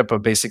for it yet,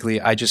 but basically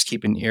I just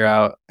keep an ear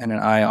out and an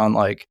eye on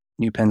like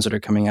new pens that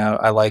are coming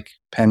out. I like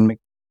pen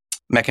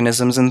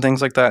mechanisms and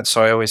things like that.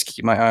 So I always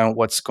keep my eye on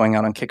what's going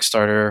on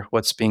Kickstarter,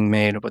 what's being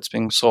made, what's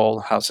being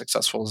sold, how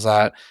successful is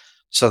that,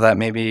 so that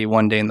maybe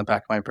one day in the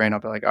back of my brain I'll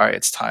be like, all right,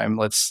 it's time.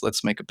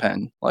 Let's make a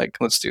pen. Like,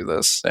 let's do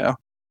this. Yeah.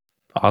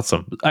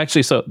 Awesome.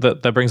 Actually, so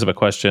that brings up a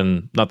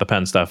question, not the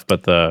pen stuff,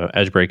 but the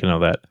edge break and all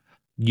that.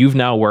 You've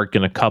now worked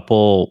in a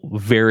couple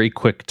very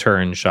quick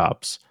turn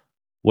shops.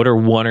 What are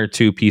one or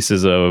two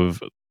pieces of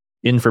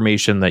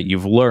information that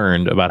you've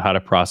learned about how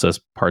to process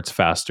parts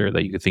faster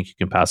that you think you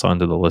can pass on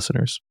to the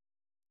listeners?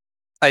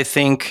 I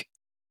think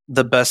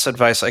the best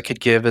advice I could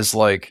give is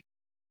like,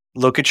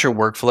 look at your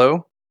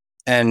workflow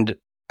and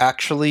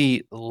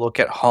actually look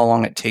at how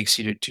long it takes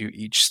you to do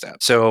each step.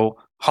 So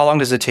how long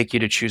does it take you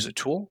to choose a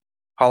tool?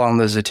 How long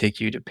does it take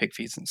you to pick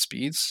feeds and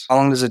speeds? How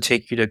long does it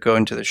take you to go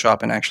into the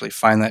shop and actually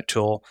find that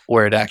tool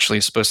where it actually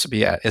is supposed to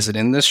be at? Is it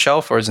in this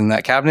shelf, or is it in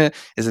that cabinet?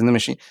 Is it in the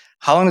machine?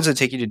 How long does it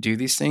take you to do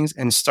these things,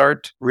 and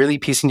start really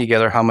piecing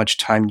together how much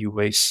time you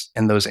waste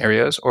in those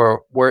areas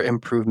or where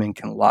improvement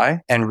can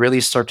lie, and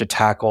really start to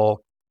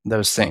tackle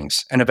those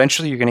things. And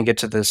eventually you're going to get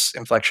to this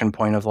inflection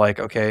point of like,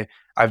 okay,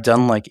 I've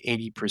done like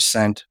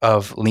 80%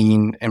 of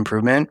lean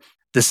improvement.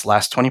 This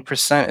last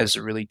 20% is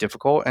really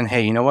difficult. And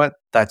hey, you know what?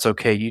 That's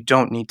okay. You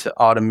don't need to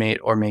automate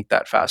or make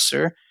that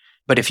faster.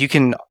 But if you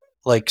can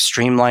like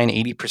streamline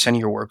 80% of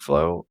your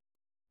workflow,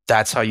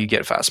 that's how you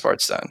get fast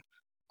parts done.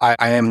 I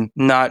am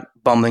not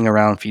bumbling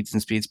around feeds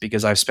and speeds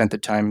because I've spent the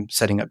time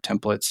setting up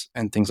templates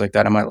and things like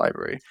that in my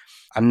library.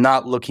 I'm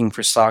not looking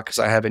for stock because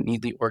I have it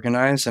neatly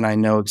organized and I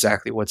know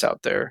exactly what's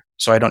out there.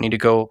 So I don't need to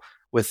go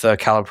with a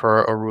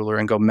caliper or ruler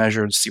and go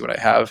measure to see what I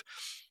have.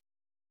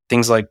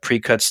 Things like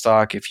pre-cut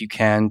stock, if you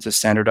can, to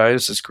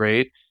standardize is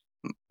great.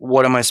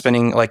 What am I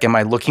spending? Like, am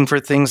I looking for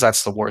things?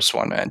 That's the worst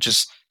one, man.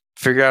 Just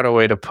figure out a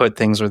way to put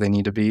things where they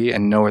need to be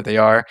and know where they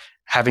are.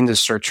 Having to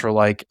search for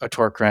like a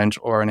torque wrench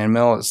or an end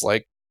mill is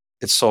like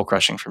it's soul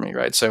crushing for me,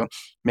 right? So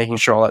making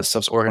sure all that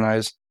stuff's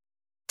organized,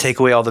 take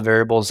away all the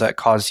variables that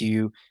cause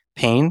you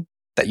pain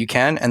that you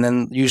can. And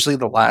then usually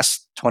the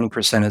last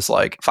 20% is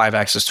like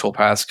 5-axis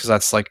toolpaths, because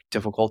that's like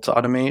difficult to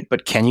automate.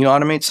 But can you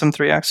automate some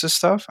 3-axis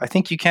stuff? I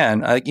think you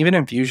can. Even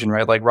in Fusion,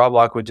 right? Like Rob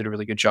Lockwood did a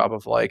really good job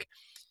of like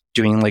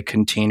doing like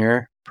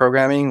container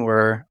programming,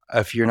 where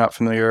if you're not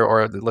familiar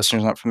or the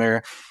listener's not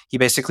familiar, he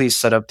basically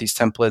set up these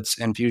templates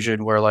in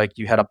Fusion where like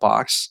you had a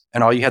box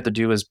and all you had to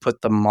do is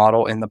put the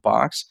model in the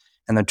box,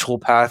 and the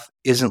toolpath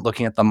isn't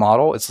looking at the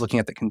model, it's looking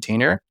at the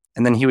container.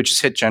 And then he would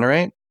just hit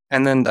generate,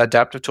 and then the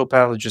adaptive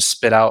toolpath would just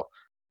spit out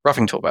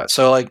roughing toolpath.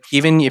 So like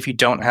even if you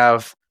don't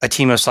have a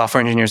team of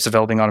software engineers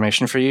developing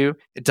automation for you,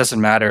 it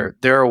doesn't matter.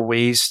 There are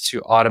ways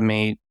to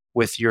automate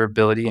with your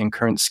ability and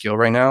current skill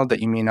right now that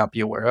you may not be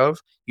aware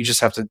of. You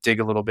just have to dig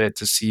a little bit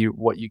to see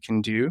what you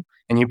can do.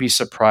 And you'd be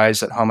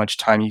surprised at how much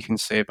time you can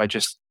save by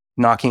just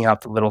knocking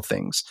out the little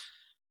things.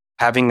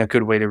 Having a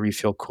good way to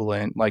refill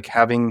coolant, like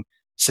having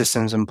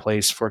systems in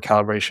place for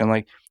calibration,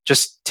 like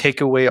just take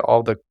away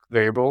all the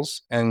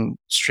variables and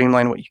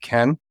streamline what you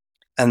can.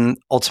 And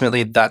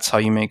ultimately, that's how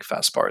you make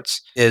fast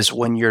parts, is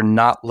when you're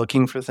not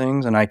looking for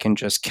things and I can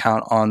just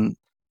count on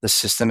the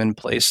system in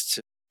place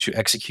to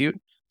execute,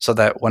 so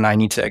that when I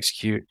need to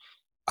execute,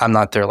 I'm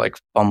not there like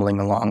bumbling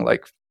along,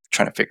 like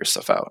trying to figure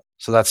stuff out.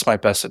 So that's my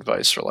best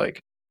advice for like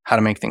how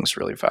to make things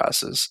really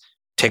fast, is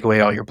take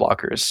away all your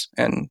blockers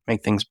and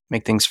make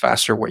things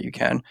faster where you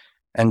can.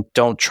 And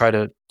don't try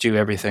to do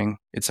everything.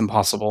 It's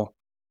impossible.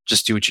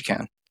 Just do what you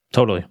can.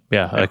 Totally.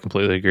 Yeah, I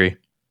completely agree.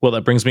 Well,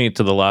 that brings me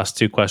to the last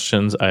two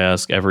questions I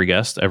ask every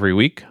guest every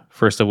week.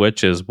 First of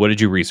which is, what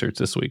did you research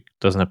this week?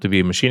 Doesn't have to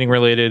be machining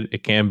related.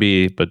 It can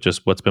be, but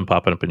just what's been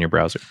popping up in your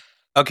browser.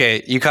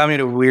 Okay, you caught me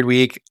at a weird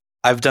week.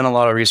 I've done a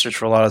lot of research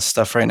for a lot of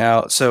stuff right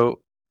now. So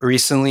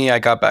recently I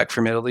got back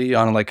from Italy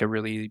on like a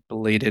really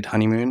belated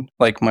honeymoon.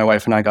 Like my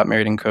wife and I got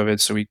married in COVID,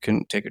 so we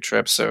couldn't take a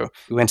trip. So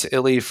we went to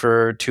Italy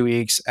for 2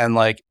 weeks, and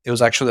like it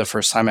was actually the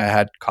first time I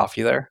had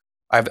coffee there.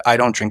 I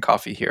don't drink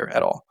coffee here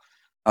at all.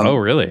 Oh,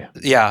 really?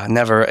 Yeah,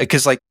 never.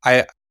 Because like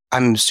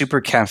I'm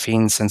super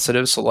caffeine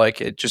sensitive, so like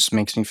it just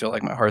makes me feel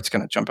like my heart's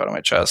gonna jump out of my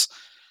chest.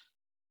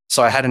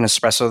 So I had an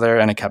espresso there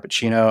and a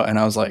cappuccino, and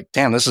I was like,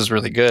 damn, this is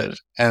really good.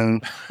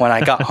 And when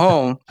I got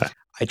home,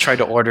 I tried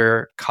to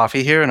order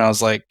coffee here, and I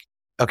was like,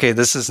 okay,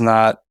 this is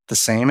not the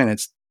same, and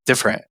it's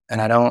different,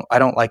 and I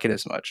don't like it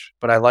as much.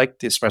 But I like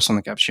the espresso and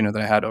the cappuccino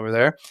that I had over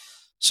there.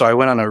 So I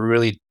went on a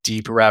really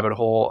deep rabbit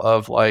hole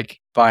of like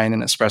buying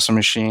an espresso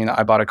machine.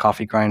 I bought a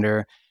coffee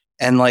grinder.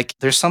 And like,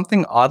 there's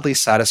something oddly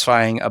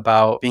satisfying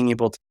about being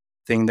able to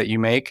thing that you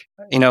make.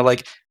 You know,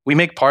 like we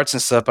make parts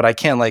and stuff, but I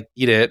can't like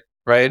eat it,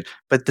 right?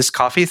 But this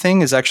coffee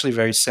thing is actually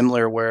very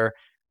similar, where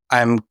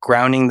I'm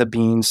grounding the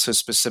beans to a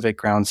specific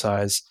ground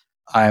size.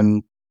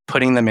 I'm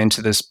putting them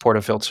into this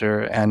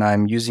portafilter, and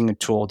I'm using a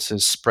tool to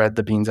spread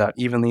the beans out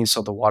evenly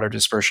so the water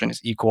dispersion is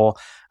equal.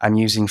 I'm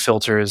using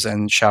filters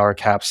and shower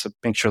caps to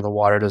make sure the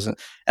water doesn't.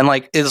 And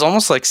like, it's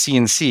almost like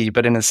CNC,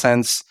 but in a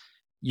sense,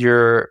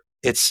 you're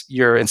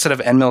instead of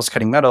end mills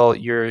cutting metal,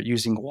 you're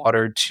using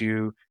water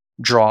to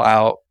draw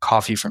out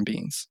coffee from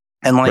beans.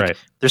 And like,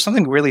 there's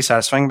something really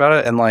satisfying about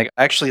it. And like,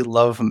 I actually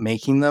love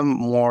making them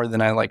more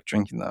than I like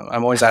drinking them.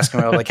 I'm always asking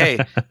her like, hey,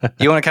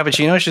 you want a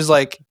cappuccino? She's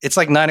like, it's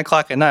like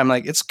 9:00 at night. I'm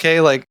like, it's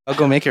okay. Like, I'll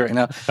go make it right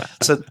now.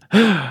 So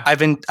I've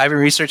been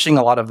researching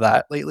a lot of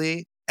that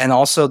lately. And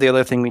also the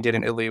other thing we did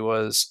in Italy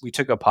was we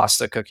took a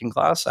pasta cooking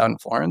class out in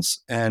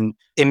Florence, and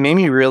it made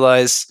me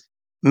realize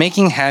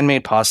making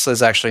handmade pasta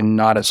is actually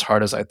not as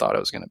hard as I thought it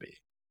was going to be.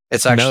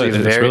 It's actually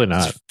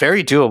it's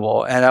very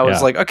doable. And I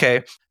was like,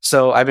 okay,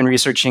 so I've been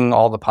researching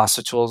all the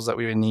pasta tools that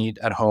we would need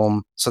at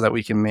home so that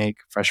we can make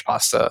fresh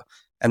pasta.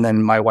 And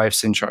then my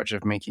wife's in charge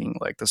of making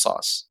like the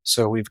sauce.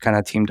 So we've kind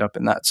of teamed up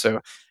in that.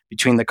 So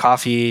between the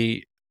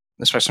coffee,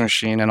 the espresso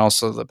machine, and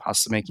also the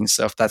pasta making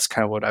stuff, that's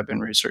kind of what I've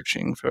been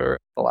researching for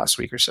the last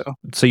week or so.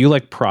 So you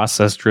like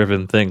process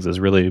driven things is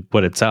really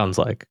what it sounds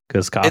like,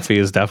 because coffee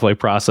is definitely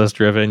process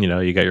driven. You know,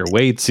 you got your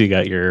weights, you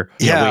got your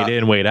weight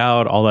in, weight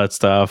out, all that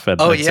stuff.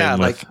 And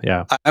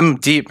I'm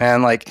deep,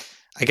 man. Like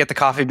I get the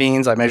coffee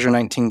beans, I measure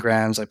 19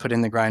 grams, I put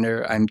in the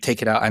grinder, I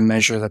take it out, I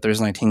measure that there's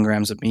 19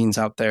 grams of beans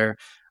out there.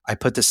 I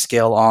put the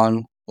scale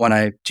on when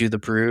I do the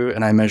brew,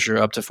 and I measure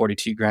up to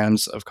 42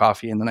 grams of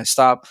coffee, and then I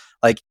stop.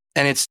 Like,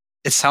 and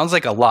it sounds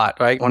like a lot,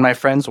 right? When my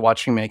friends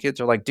watch me make it,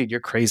 they're like, dude, you're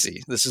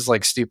crazy. This is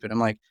like stupid. I'm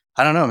like,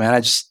 I don't know,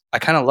 man. I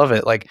kind of love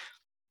it. Like,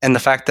 and the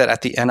fact that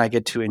at the end I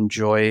get to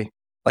enjoy,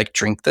 like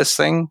drink this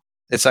thing,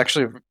 it's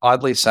actually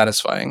oddly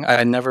satisfying.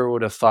 I never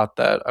would have thought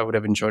that I would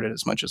have enjoyed it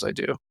as much as I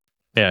do.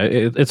 Yeah,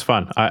 it's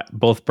fun.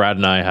 Both Brad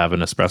and I have an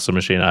espresso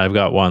machine. I've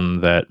got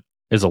one that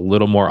is a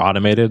little more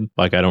automated.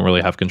 Like I don't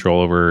really have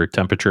control over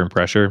temperature and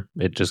pressure.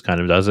 It just kind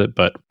of does it.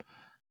 But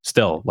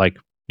still, like,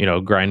 you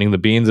know, grinding the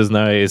beans is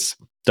nice.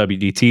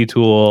 WDT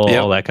tool,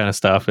 all that kind of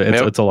stuff.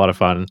 It's a lot of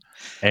fun,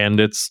 and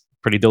it's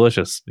pretty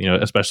delicious. You know,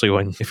 especially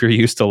if you're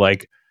used to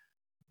like,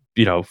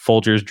 you know,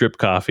 Folgers drip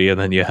coffee, and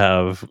then you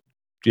have,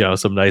 you know,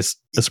 some nice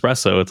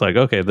espresso. It's like,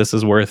 okay, this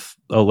is worth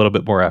a little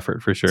bit more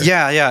effort for sure.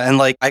 Yeah, and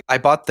like I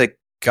bought the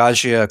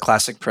Gaggia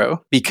Classic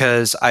Pro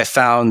because I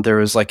found there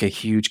was like a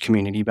huge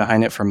community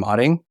behind it for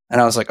modding.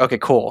 And I was like, okay,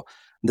 cool.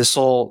 This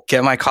will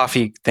get my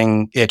coffee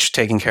thing itch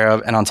taken care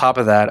of. And on top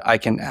of that, I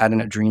can add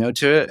an Arduino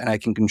to it and I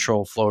can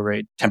control flow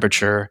rate,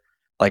 temperature,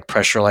 like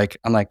pressure. Like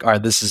I'm like, all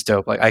right, this is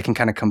dope. Like I can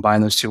kind of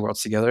combine those two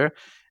worlds together.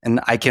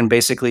 And I can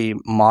basically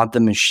mod the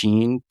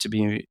machine to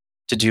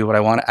do what I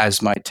want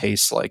as my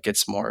taste. Like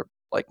it's more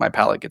like my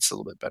palate gets a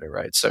little bit better,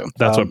 right? So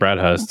that's what Brad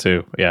has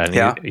too. Yeah,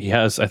 and he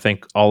has, I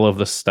think, all of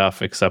the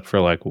stuff except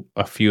for like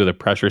a few of the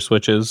pressure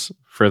switches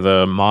for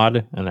the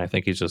mod, and I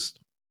think I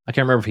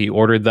can't remember if he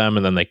ordered them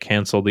and then they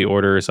canceled the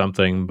order or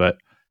something, but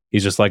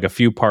he's just like a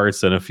few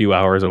parts and a few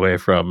hours away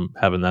from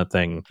having that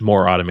thing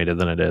more automated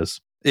than it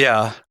is.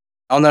 Yeah.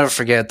 I'll never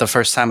forget the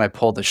first time I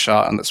pulled the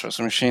shot on the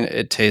espresso machine.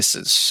 It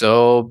tasted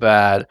so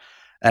bad.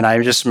 And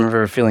I just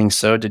remember feeling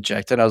so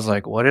dejected. I was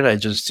like, what did I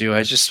just do?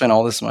 I just spent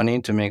all this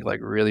money to make like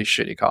really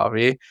shitty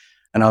coffee.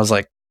 And I was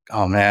like,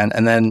 oh man.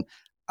 And then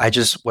I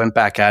just went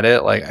back at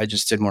it. Like I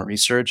just did more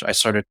research. I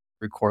started to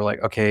record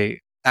like,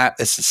 okay,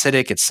 it's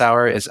acidic, it's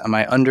sour. Am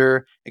I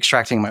under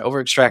extracting? Am I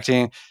over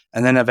extracting?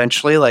 And then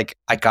eventually like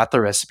I got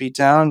the recipe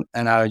down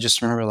and I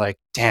just remember like,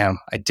 damn,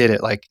 I did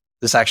it. Like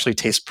this actually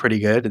tastes pretty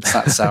good. It's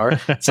not sour.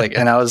 It's like,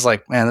 and I was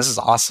like, man, this is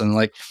awesome.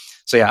 Like,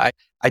 so yeah,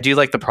 I do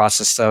like the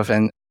process stuff.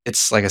 And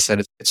it's like I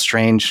said, it's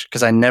strange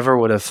because I never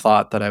would have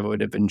thought that I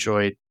would have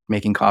enjoyed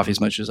making coffee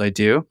as much as I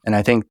do. And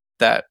I think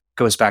that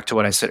goes back to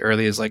what I said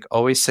earlier is like,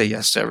 always say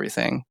yes to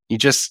everything. You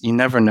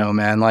never know,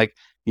 man. Like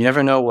you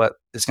never know what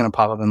is going to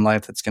pop up in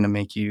life that's going to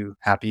make you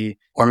happy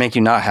or make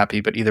you not happy.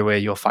 But either way,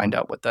 you'll find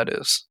out what that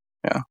is.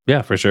 Yeah.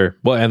 Yeah, for sure.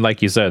 Well, and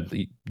like you said,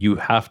 you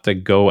have to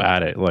go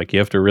at it. Like you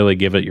have to really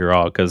give it your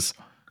all because,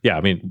 yeah,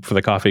 I mean, for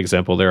the coffee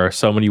example, there are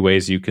so many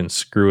ways you can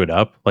screw it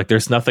up. Like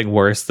there's nothing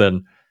worse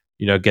than,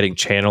 getting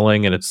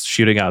channeling and it's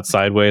shooting out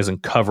sideways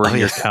and covering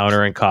your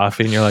counter in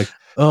coffee. And you're like,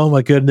 oh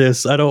my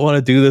goodness, I don't want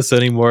to do this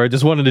anymore. I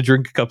just wanted to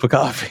drink a cup of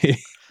coffee.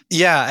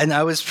 Yeah. And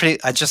I was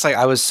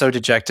so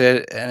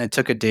dejected and it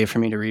took a day for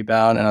me to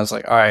rebound. And I was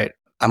like, all right,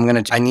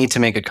 I need to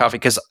make a coffee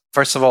because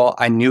first of all,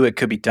 I knew it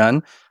could be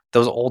done.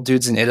 Those old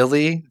dudes in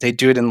Italy, they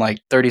do it in like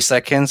 30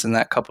 seconds and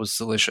that cup was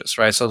delicious,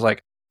 right? So I was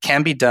like,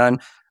 can be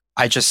done.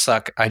 I just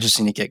suck. I just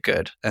need to get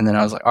good. And then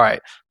I was like, all right,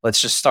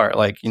 let's just start.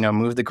 Like,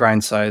 move the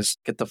grind size,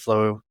 get the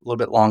flow a little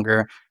bit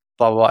longer,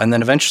 blah, blah, blah. And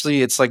then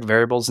eventually it's like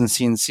variables in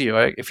CNC,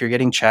 right? If you're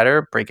getting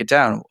chatter, break it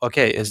down.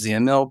 Okay, is the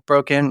end mill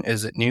broken?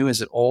 Is it new?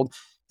 Is it old?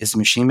 Is the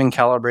machine been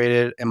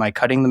calibrated? Am I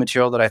cutting the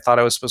material that I thought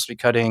I was supposed to be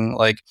cutting?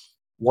 Like,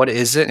 what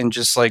is it? And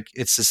just like,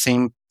 it's the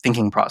same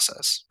thinking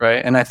process,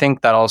 right? And I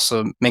think that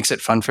also makes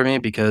it fun for me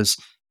because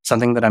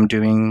something that I'm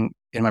doing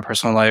in my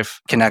personal life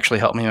can actually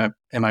help me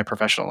in my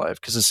professional life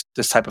because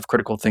this type of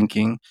critical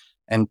thinking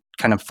and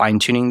kind of fine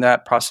tuning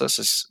that process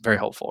is very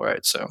helpful,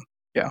 right? So,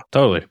 yeah.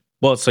 Totally.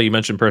 Well, so you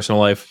mentioned personal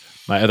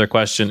life. My other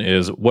question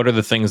is, what are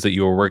the things that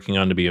you are working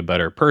on to be a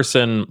better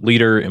person,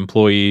 leader,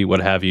 employee,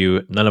 what have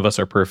you? None of us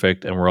are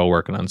perfect and we're all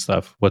working on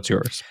stuff. What's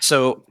yours?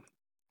 So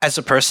as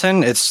a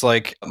person, it's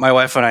like my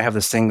wife and I have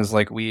this thing is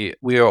like we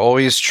are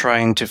always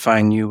trying to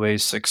find new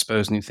ways to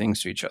expose new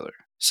things to each other.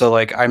 So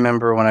like I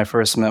remember when I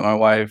first met my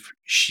wife,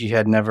 she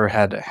had never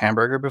had a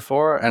hamburger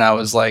before. And I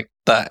was like,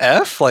 the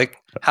F? Like,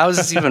 how is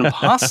this even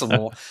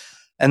possible?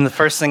 And the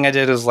first thing I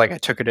did was like I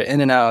took her to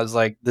In-N-Out. I was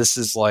like, this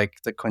is like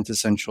the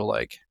quintessential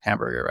like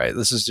hamburger, right?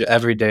 This is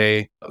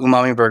everyday.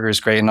 Umami burger is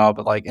great and all,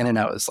 but like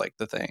In-N-Out is like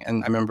the thing.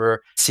 And I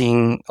remember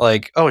seeing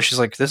like, oh, she's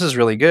like, this is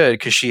really good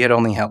because she had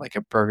only had like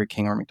a Burger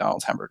King or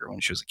McDonald's hamburger when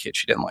she was a kid.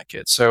 She didn't like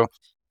it. So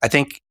I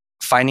think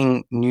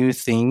finding new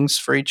things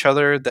for each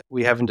other that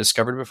we haven't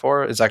discovered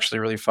before is actually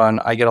really fun.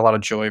 I get a lot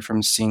of joy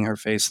from seeing her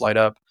face light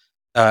up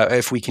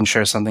if we can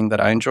share something that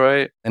I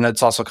enjoy. And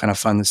it's also kind of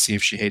fun to see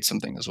if she hates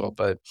something as well.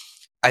 But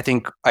I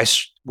think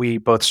we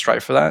both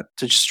strive for that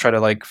to just try to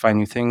like find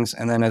new things.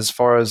 And then as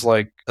far as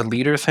like a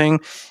leader thing,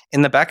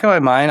 in the back of my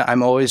mind,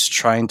 I'm always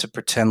trying to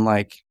pretend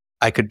like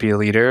I could be a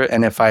leader.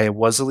 And if I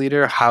was a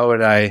leader, how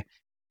would I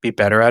be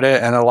better at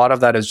it? And a lot of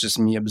that is just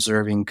me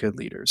observing good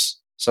leaders.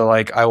 So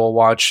like I will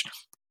watch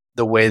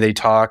the way they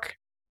talk,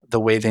 the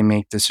way they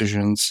make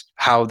decisions,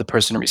 how the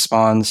person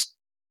responds.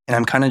 And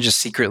I'm kind of just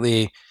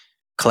secretly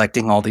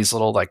collecting all these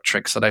little like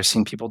tricks that I've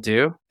seen people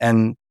do.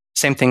 And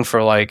same thing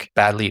for like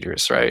bad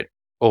leaders, right?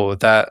 Oh,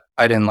 that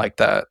I didn't like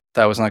that.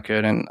 That was not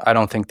good. And I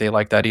don't think they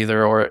like that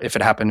either. Or if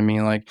it happened to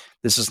me, like,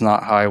 this is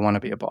not how I want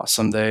to be a boss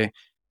someday.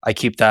 I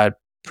keep that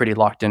pretty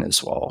locked in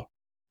as well.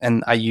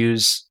 And I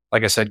use,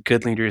 like I said,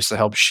 good leaders to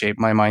help shape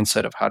my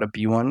mindset of how to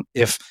be one.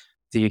 If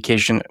the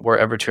occasion were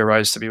ever to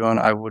arise to be one,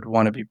 I would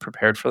want to be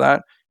prepared for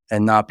that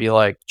and not be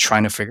like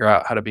trying to figure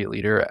out how to be a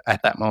leader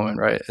at that moment,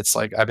 right? It's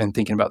like, I've been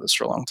thinking about this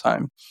for a long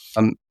time.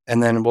 And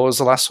then what was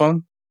the last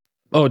one?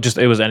 Oh, just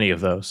it was any of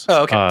those.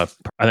 Oh, okay.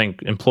 I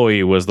think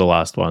employee was the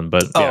last one,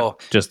 but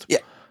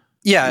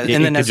yeah,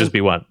 and then it could just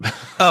be one.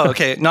 Oh,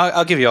 okay. No,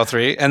 I'll give you all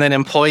three. And then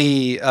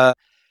employee,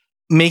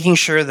 making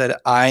sure that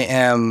I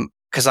am,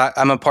 because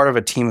I'm a part of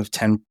a team of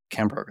 10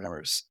 CAM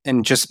programmers,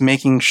 and just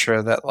making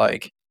sure that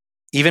like,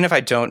 even if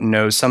I don't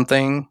know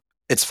something,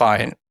 it's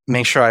fine.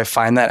 make sure I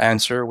find that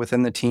answer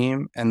within the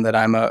team and that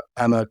I'm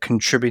a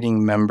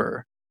contributing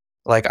member.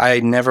 Like I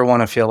never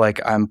want to feel like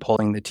I'm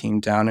pulling the team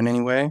down in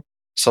any way.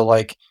 So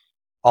like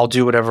I'll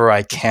do whatever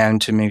I can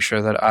to make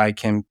sure that I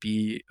can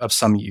be of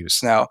some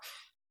use. Now,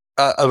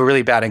 a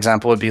really bad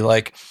example would be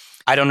like,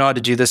 I don't know how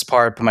to do this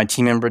part, but my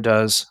team member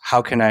does.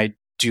 How can I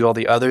do all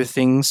the other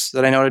things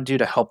that I know how to do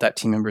to help that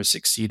team member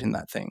succeed in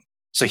that thing?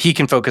 So he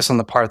can focus on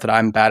the part that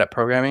I'm bad at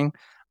programming.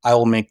 I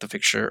will make the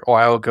fixture, or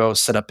I will go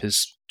set up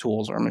his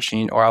tools or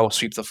machine, or I will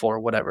sweep the floor,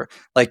 whatever.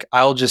 Like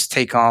I'll just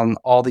take on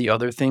all the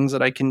other things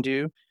that I can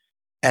do.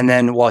 And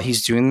then while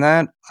he's doing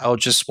that, I'll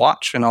just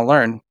watch and I'll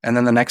learn. And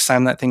then the next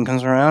time that thing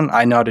comes around,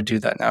 I know how to do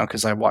that now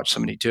because I watched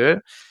somebody do it.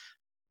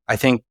 I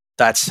think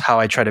that's how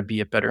I try to be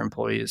a better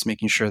employee, is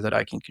making sure that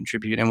I can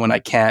contribute. And when I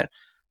can't,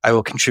 I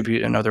will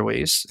contribute in other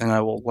ways and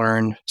I will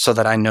learn so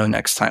that I know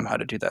next time how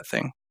to do that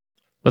thing.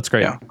 That's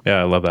great.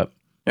 Yeah, I love that.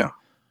 Yeah.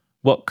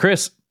 Well,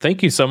 Chris,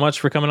 thank you so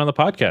much for coming on the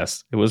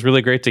podcast. It was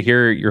really great to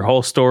hear your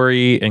whole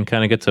story and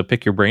kind of get to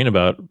pick your brain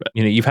about,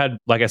 you've had,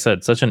 like I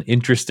said, such an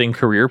interesting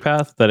career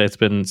path that it's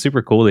been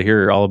super cool to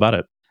hear all about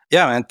it.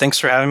 Yeah, man. Thanks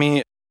for having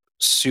me.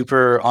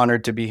 Super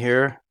honored to be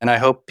here. And I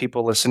hope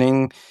people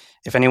listening,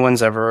 if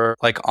anyone's ever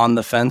like on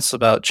the fence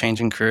about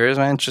changing careers,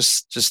 man,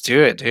 just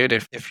do it, dude.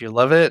 If you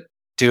love it,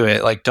 do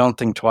it. Like, don't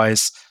think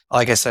twice.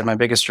 Like I said, my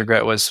biggest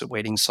regret was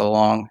waiting so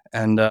long,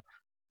 and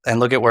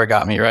look at where it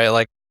got me, right?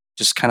 Like,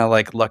 just kind of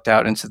like lucked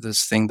out into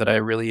this thing that I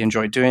really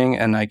enjoy doing,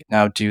 and I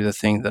now do the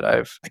thing that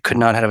I could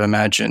not have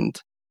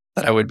imagined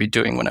that I would be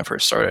doing when I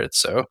first started.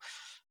 So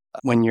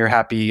when you're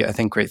happy, I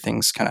think great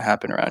things kind of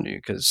happen around you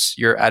because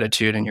your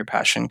attitude and your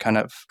passion kind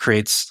of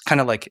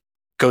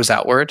goes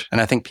outward.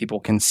 And I think people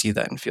can see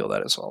that and feel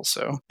that as well.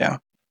 So, yeah.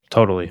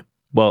 Totally.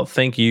 Well,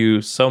 thank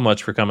you so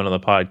much for coming on the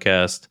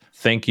podcast.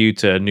 Thank you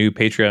to new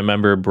Patreon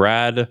member,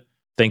 Brad.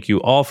 Thank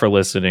you all for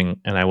listening,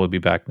 and I will be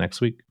back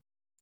next week.